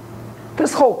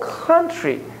 This whole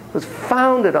country was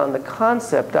founded on the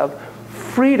concept of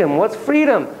freedom. What's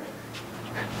freedom?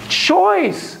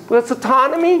 Choice. What's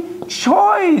autonomy?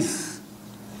 Choice.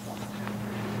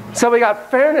 So we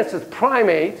got fairness as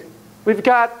primate. We've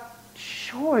got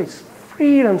choice,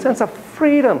 freedom, sense of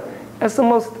freedom as the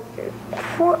most,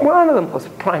 one of the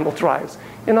most primal drives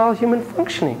in all human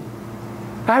functioning.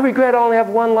 I regret I only have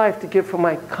one life to give for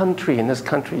my country, and this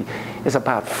country is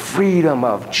about freedom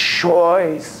of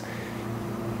choice.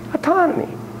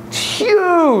 Autonomy. It's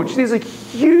huge. These are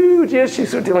huge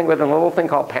issues we're dealing with in a little thing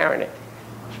called parenting.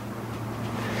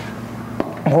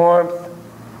 Warmth.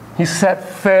 You set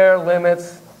fair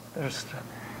limits.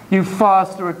 You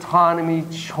foster autonomy,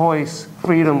 choice,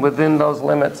 freedom within those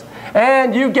limits.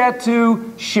 And you get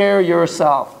to share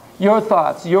yourself, your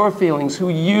thoughts, your feelings, who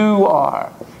you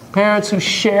are. Parents who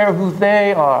share who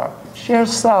they are. Share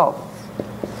self.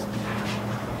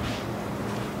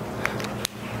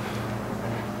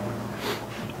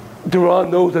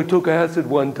 Duran knows I took acid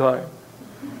one time.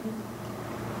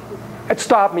 It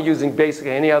stopped me using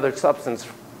basically any other substance,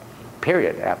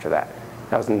 period, after that.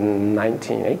 I was 18,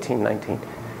 19.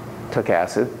 Took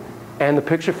acid. And the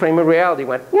picture frame of reality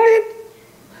went,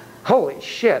 holy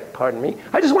shit, pardon me.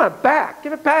 I just want it back.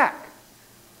 Give it back.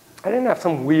 I didn't have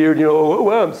some weird, oh,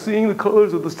 well, I'm seeing the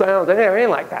colors of the sounds. I didn't have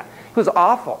anything like that. It was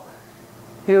awful.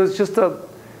 It was just a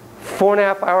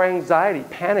 4.5-hour anxiety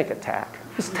panic attack.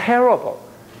 It was terrible.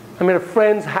 I'm in a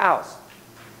friend's house,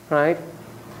 right?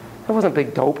 I wasn't a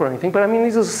big dope or anything, but I mean,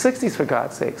 these are the 60s, for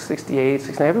God's sake. 68,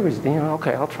 69, everybody's,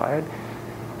 okay, I'll try it.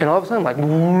 And all of a sudden, I'm like,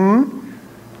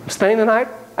 I'm staying the night.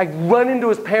 I run into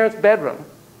his parents' bedroom.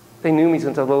 They knew me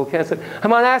since I was a little kid. I said,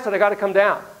 I'm on acid, I got to come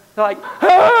down. They're like,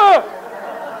 ah!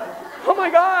 Oh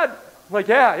my God. I'm like,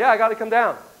 yeah, I got to come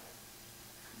down.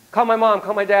 Call my mom,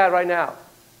 call my dad right now.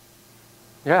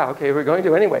 Yeah, okay, we're going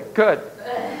to anyway. Good.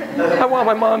 I want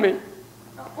my mommy.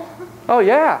 Oh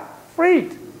yeah,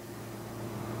 freaked.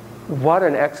 What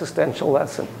an existential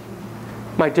lesson.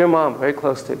 My dear mom, very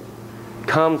close to,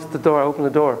 comes to the door, I open the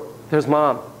door. There's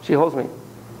mom. She holds me.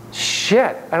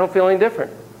 Shit, I don't feel any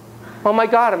different. Oh my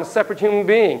God, I'm a separate human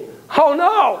being. Oh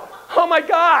no! Oh my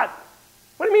God!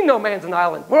 What do you mean no man's an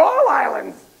island? We're all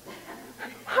islands.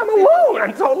 I'm alone.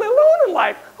 I'm totally alone in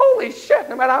life. Holy shit,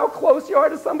 no matter how close you are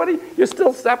to somebody, you're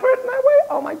still separate in that way?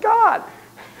 Oh my God.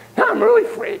 I'm really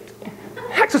freaked.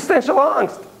 Existential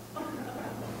angst.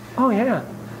 Oh yeah.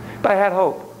 But I had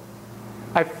hope.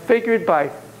 I figured by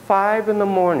 5 in the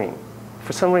morning,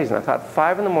 for some reason, I thought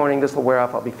 5 in the morning, this will wear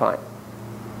off, I'll be fine.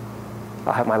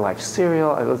 I'll have my life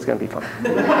cereal, it's going to be fine. It's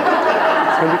going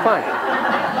to be fine.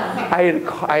 I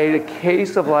ate a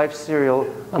case of Life cereal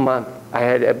a month. I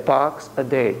had a box a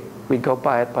day. We'd go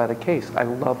buy it by the case. I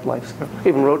loved Life cereal. I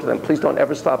even wrote to them, please don't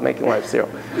ever stop making Life cereal.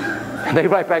 And they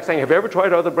write back saying, have you ever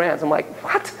tried other brands? I'm like,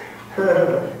 what?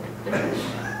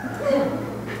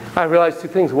 I realized 2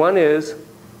 things. One is,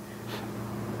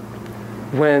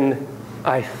 when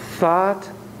I thought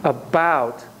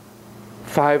about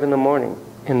 5 in the morning,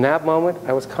 in that moment,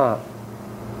 I was calm.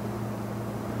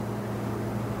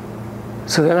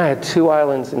 So then I had 2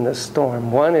 islands in this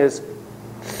storm. One is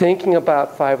thinking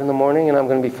about 5 in the morning and I'm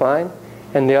going to be fine.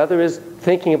 And the other is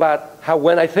thinking about how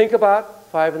when I think about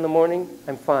 5 in the morning,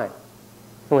 I'm fine.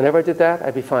 And whenever I did that,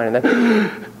 I'd be fine. And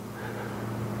then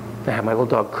I had my little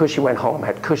dog Cushy went home. I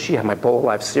had Cushy, I had my bowl of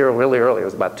Life cereal really early. It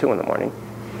was about 2 in the morning.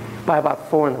 By about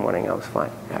 4 in the morning, I was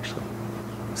fine, actually.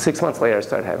 6 months later, I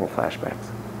started having flashbacks.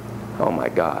 Oh my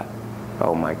God.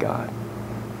 Oh my God.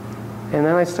 And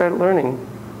then I started learning.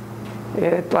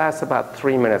 It lasts about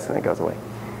 3 minutes and it goes away.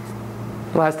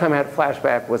 The last time I had a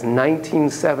flashback was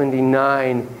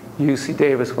 1979, UC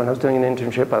Davis, when I was doing an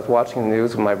internship. I was watching the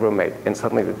news with my roommate, and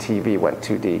suddenly the TV went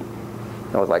 2D.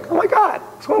 I was like, oh my God,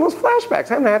 it's one of those flashbacks.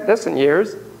 I haven't had this in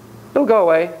years. It'll go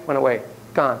away. Went away.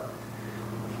 Gone.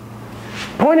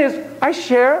 Point is, I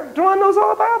share. Duran knows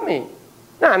all about me.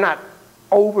 Now, I'm not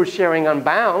oversharing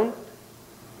Unbound.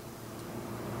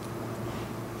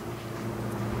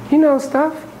 He knows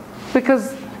stuff.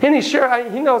 Because, and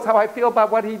he knows how I feel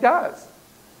about what he does.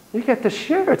 You get to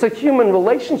share. It's a human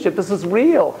relationship. This is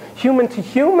real. Human to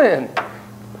human.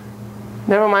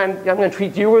 Never mind, I'm going to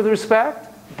treat you with respect.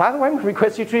 By the way, I'm going to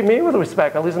request you treat me with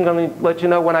respect. At least I'm going to let you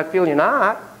know when I feel you're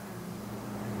not.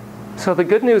 So the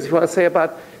good news, if you want to say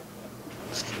about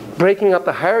breaking up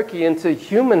the hierarchy into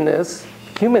humanness,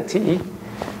 humanity,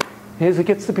 is it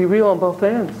gets to be real on both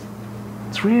ends.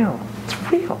 It's real.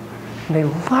 It's real. And they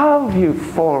love you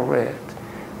for it.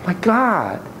 My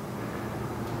God.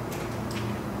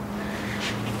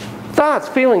 Thoughts,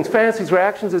 feelings, fantasies,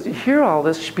 reactions, as you hear all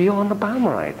this spiel on the bomb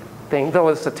ride thing, though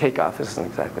it's a takeoff, this isn't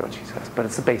exactly what she says, but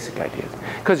it's the basic ideas.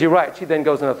 Because you're right, she then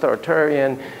goes into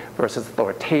authoritarian versus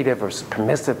authoritative versus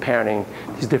permissive parenting,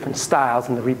 these different styles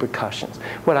and the repercussions.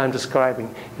 What I'm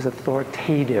describing is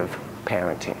authoritative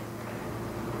parenting,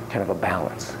 kind of a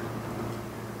balance.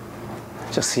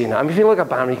 Just so you know, I mean, if you look at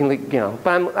bomb, you can, you know,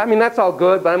 but I mean, that's all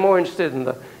good, but I'm more interested in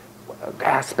the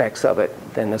aspects of it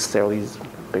than necessarily these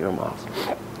bigger models.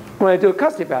 When I do a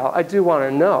custody eval, I do want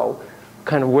to know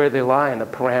kind of where they lie in the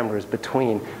parameters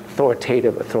between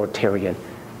authoritative, authoritarian,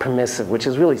 permissive, which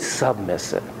is really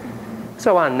submissive.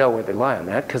 So I want to know where they lie on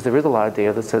that, because there is a lot of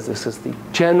data that says this is the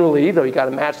generally, though you got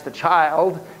to match the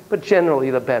child, but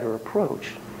generally the better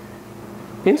approach.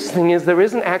 Interesting is there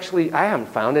isn't actually, I haven't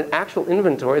found an actual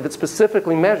inventory that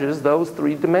specifically measures those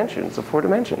 3 dimensions or 4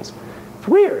 dimensions. It's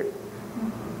weird.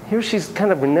 Here she's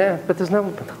kind of reneged, but there's no,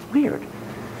 but that's weird.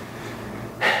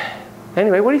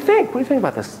 Anyway, what do you think? What do you think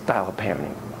about this style of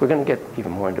parenting? We're going to get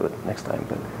even more into it next time,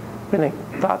 but what do you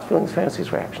think? Thoughts, feelings,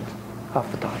 fantasies, reactions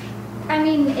off the top. I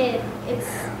mean, it's.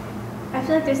 I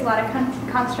feel like there's a lot of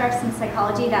constructs in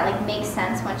psychology that like make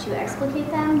sense once you explicate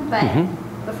them, but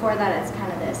before that, it's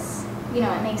kind of this. You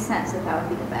know, it makes sense that would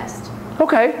be the best.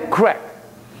 Okay, correct.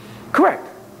 Correct.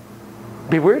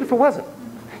 Be weird if it wasn't.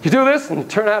 You do this and you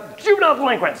turn out juvenile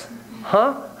delinquents.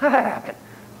 Huh? How'd that happen?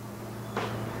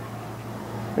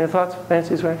 Any thoughts,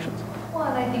 fantasies, reactions? Well,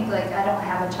 and I think like I don't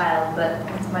have a child, but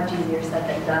it's much easier said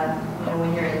than done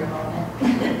when you're in the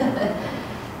moment.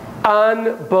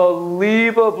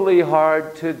 Unbelievably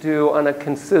hard to do on a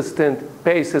consistent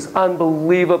basis.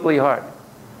 Unbelievably hard.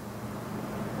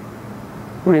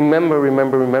 Remember,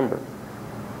 remember, remember.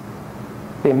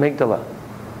 The amygdala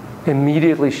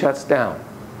immediately shuts down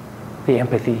the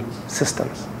empathy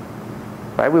systems.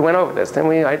 Right? We went over this, didn't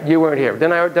we? You weren't here.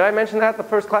 Did I mention that in the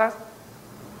first class?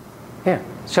 Yeah,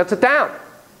 shuts it down.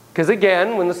 Because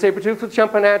again, when the saber-tooth was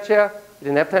jumping at you, you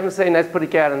didn't have time to say, nice pretty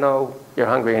cat, and no, you're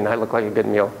hungry and I look like a good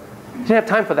meal. You didn't have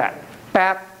time for that.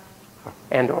 Bat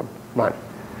and or run.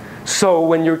 So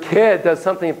when your kid does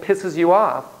something that pisses you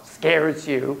off, scares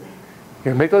you,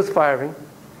 your amygdala's firing,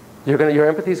 your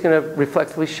empathy is going to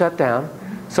reflexively shut down,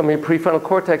 some of your prefrontal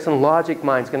cortex and logic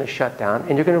mind's going to shut down,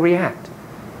 and you're going to react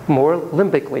more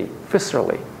limbically,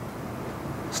 viscerally.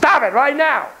 Stop it right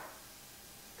now!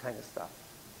 Kind of stuff.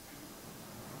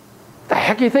 The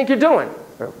heck do you think you're doing?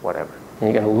 Or whatever.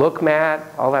 And you're going to look mad,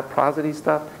 all that prosody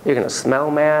stuff. You're going to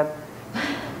smell mad.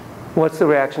 What's the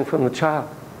reaction from the child?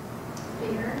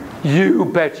 Fear. You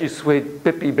bet you sweet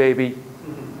bippy baby.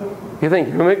 You think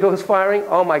your amygdala's firing?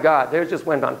 Oh my God, theirs just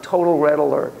went on total red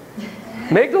alert.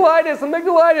 Amygdalitis,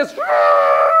 amygdalitis.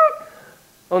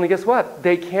 Only guess what?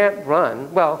 They can't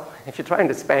run. Well, if you're trying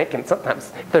to spank them,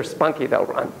 sometimes if they're spunky, they'll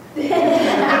run.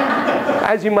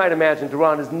 As you might imagine,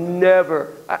 Duran has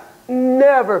never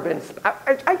been,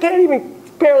 I can't even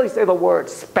barely say the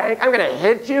word spank. I'm going to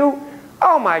hit you?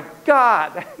 Oh my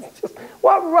God. Just,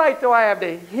 what right do I have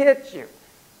to hit you?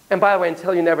 And by the way,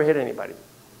 until you never hit anybody,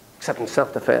 except in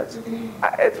self-defense.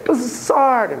 It's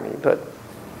bizarre to me, but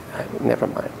never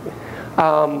mind.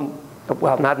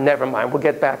 Well, not never mind. We'll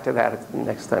get back to that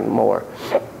next time more.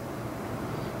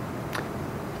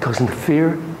 Goes into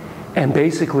fear and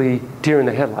basically deer in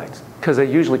the headlights, because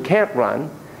they usually can't run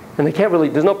and they can't really,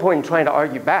 there's no point in trying to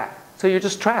argue back, so you're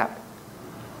just trapped.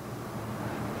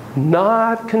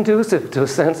 Not conducive to a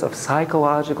sense of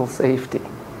psychological safety.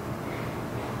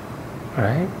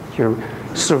 Right? Your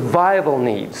survival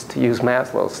needs, to use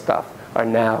Maslow's stuff, are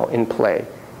now in play,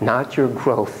 not your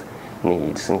growth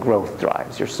needs and growth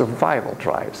drives, your survival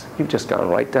drives. You've just gone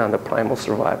right down to primal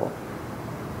survival.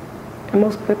 And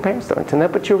most of the parents don't intend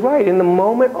that, but you're right. In the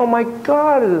moment, oh my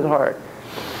God, is it hard.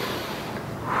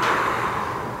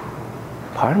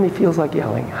 Part of me feels like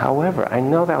yelling. However, I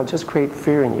know that'll just create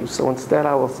fear in you, so instead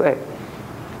I will say,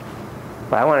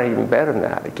 but I want it even better than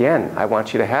that. Again, I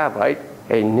want you to have, right,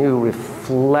 a new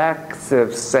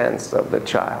reflexive sense of the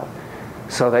child,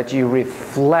 so that you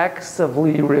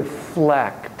reflexively reflect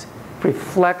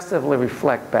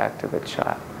back to the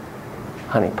child.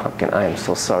 Honey pumpkin, I am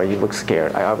so sorry. You look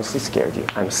scared. I obviously scared you.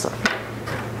 I'm sorry.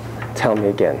 Tell me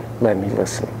again. Let me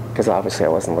listen. Because obviously I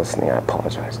wasn't listening. I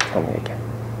apologize. Tell me again.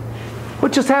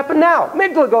 What just happened now?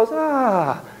 Amygdala goes,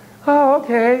 oh,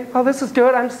 okay. Oh, this is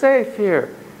good. I'm safe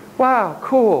here. Wow,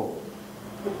 cool.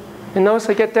 And notice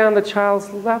I get down the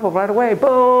child's level right away.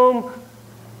 Boom.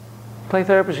 Play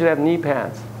therapist should have knee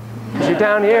pads. Because you're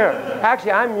down here.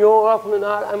 Actually, I'm more often than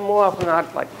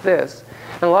not like this.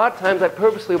 And a lot of times I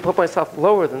purposely will put myself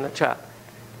lower than the child.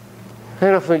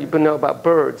 don't know if you know about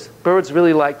birds. Birds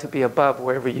really like to be above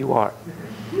wherever you are.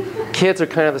 Kids are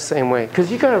kind of the same way.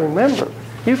 Because you got to remember,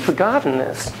 you've forgotten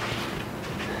this.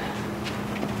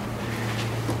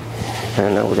 And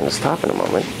I know we're going to stop in a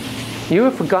moment. You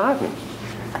have forgotten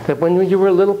that when you were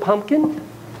a little pumpkin,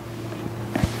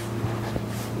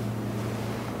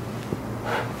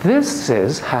 this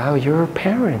is how your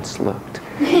parents looked.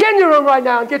 Get in your room right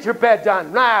now and get your bed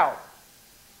done, now.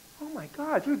 Oh my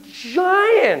God, you're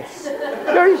giants.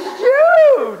 You're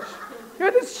huge.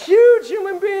 You're this huge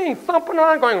human being thumping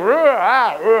around going, "Rah,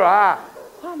 ah, rah, ah."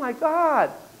 Oh my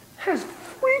God, that's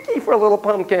freaky for a little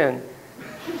pumpkin.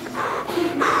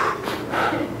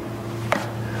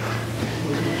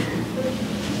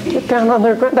 Get down on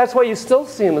their ground. That's why you still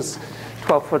see them as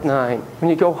 12'9". When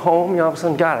you go home, you all of a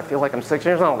sudden, God, I feel like I'm 6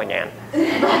 years old again.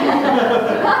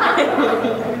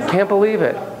 Can't believe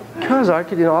it. Because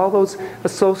all those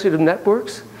associative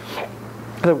networks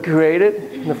that were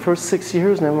created in the first 6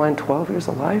 years, never mind 12 years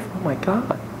of life, oh my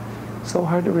God. So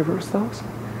hard to reverse those.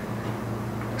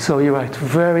 So you're right, it's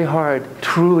very hard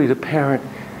truly to parent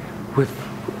with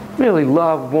really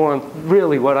love, warmth,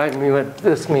 really what I mean, what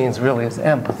this means really is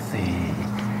empathy.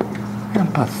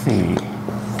 Empathy.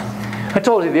 I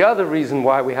told you the other reason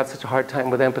why we have such a hard time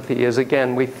with empathy is,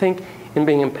 again, we think in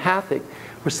being empathic,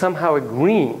 we're somehow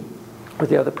agreeing with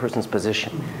the other person's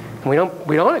position. And we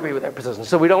don't agree with their position,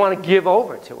 so we don't want to give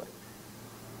over to it.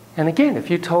 And again, if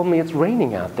you told me it's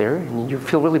raining out there and you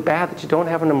feel really bad that you don't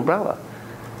have an umbrella,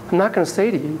 I'm not going to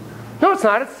say to you, no, it's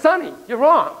not, it's sunny, you're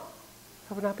wrong.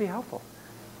 That would not be helpful.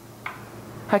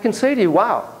 I can say to you,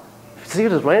 wow, see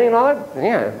it's raining and all that?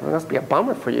 Yeah, it must be a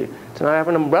bummer for you to not have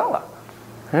an umbrella.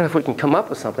 And if we can come up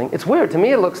with something. It's weird. To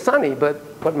me, it looks sunny, but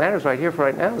what matters right here for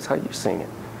right now is how you're seeing it.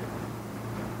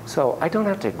 So I don't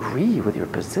have to agree with your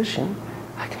position.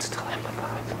 I can still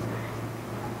empathize.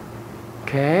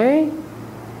 Okay?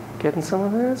 Getting some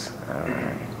of this? All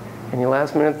right. Any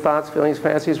last minute thoughts, feelings,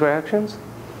 fantasies, reactions?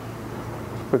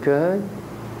 We're good?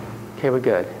 Okay, we're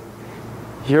good.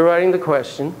 You're writing the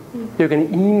question. You're going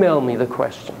to email me the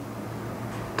question.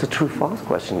 It's a true-false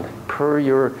question per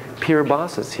your peer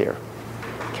bosses here.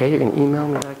 Okay, you're going to email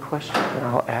me that question, and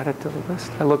I'll add it to the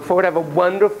list. I look forward to have a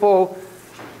wonderful,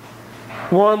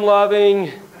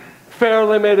 one-loving, fair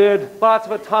limited, lots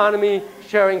of autonomy,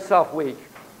 sharing self week.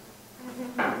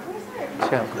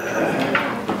 Yeah.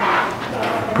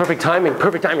 Perfect timing,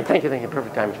 thank you,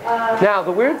 perfect timing. Now,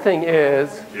 the weird thing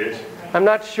is, I'm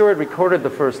not sure it recorded the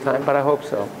first time, but I hope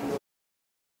so.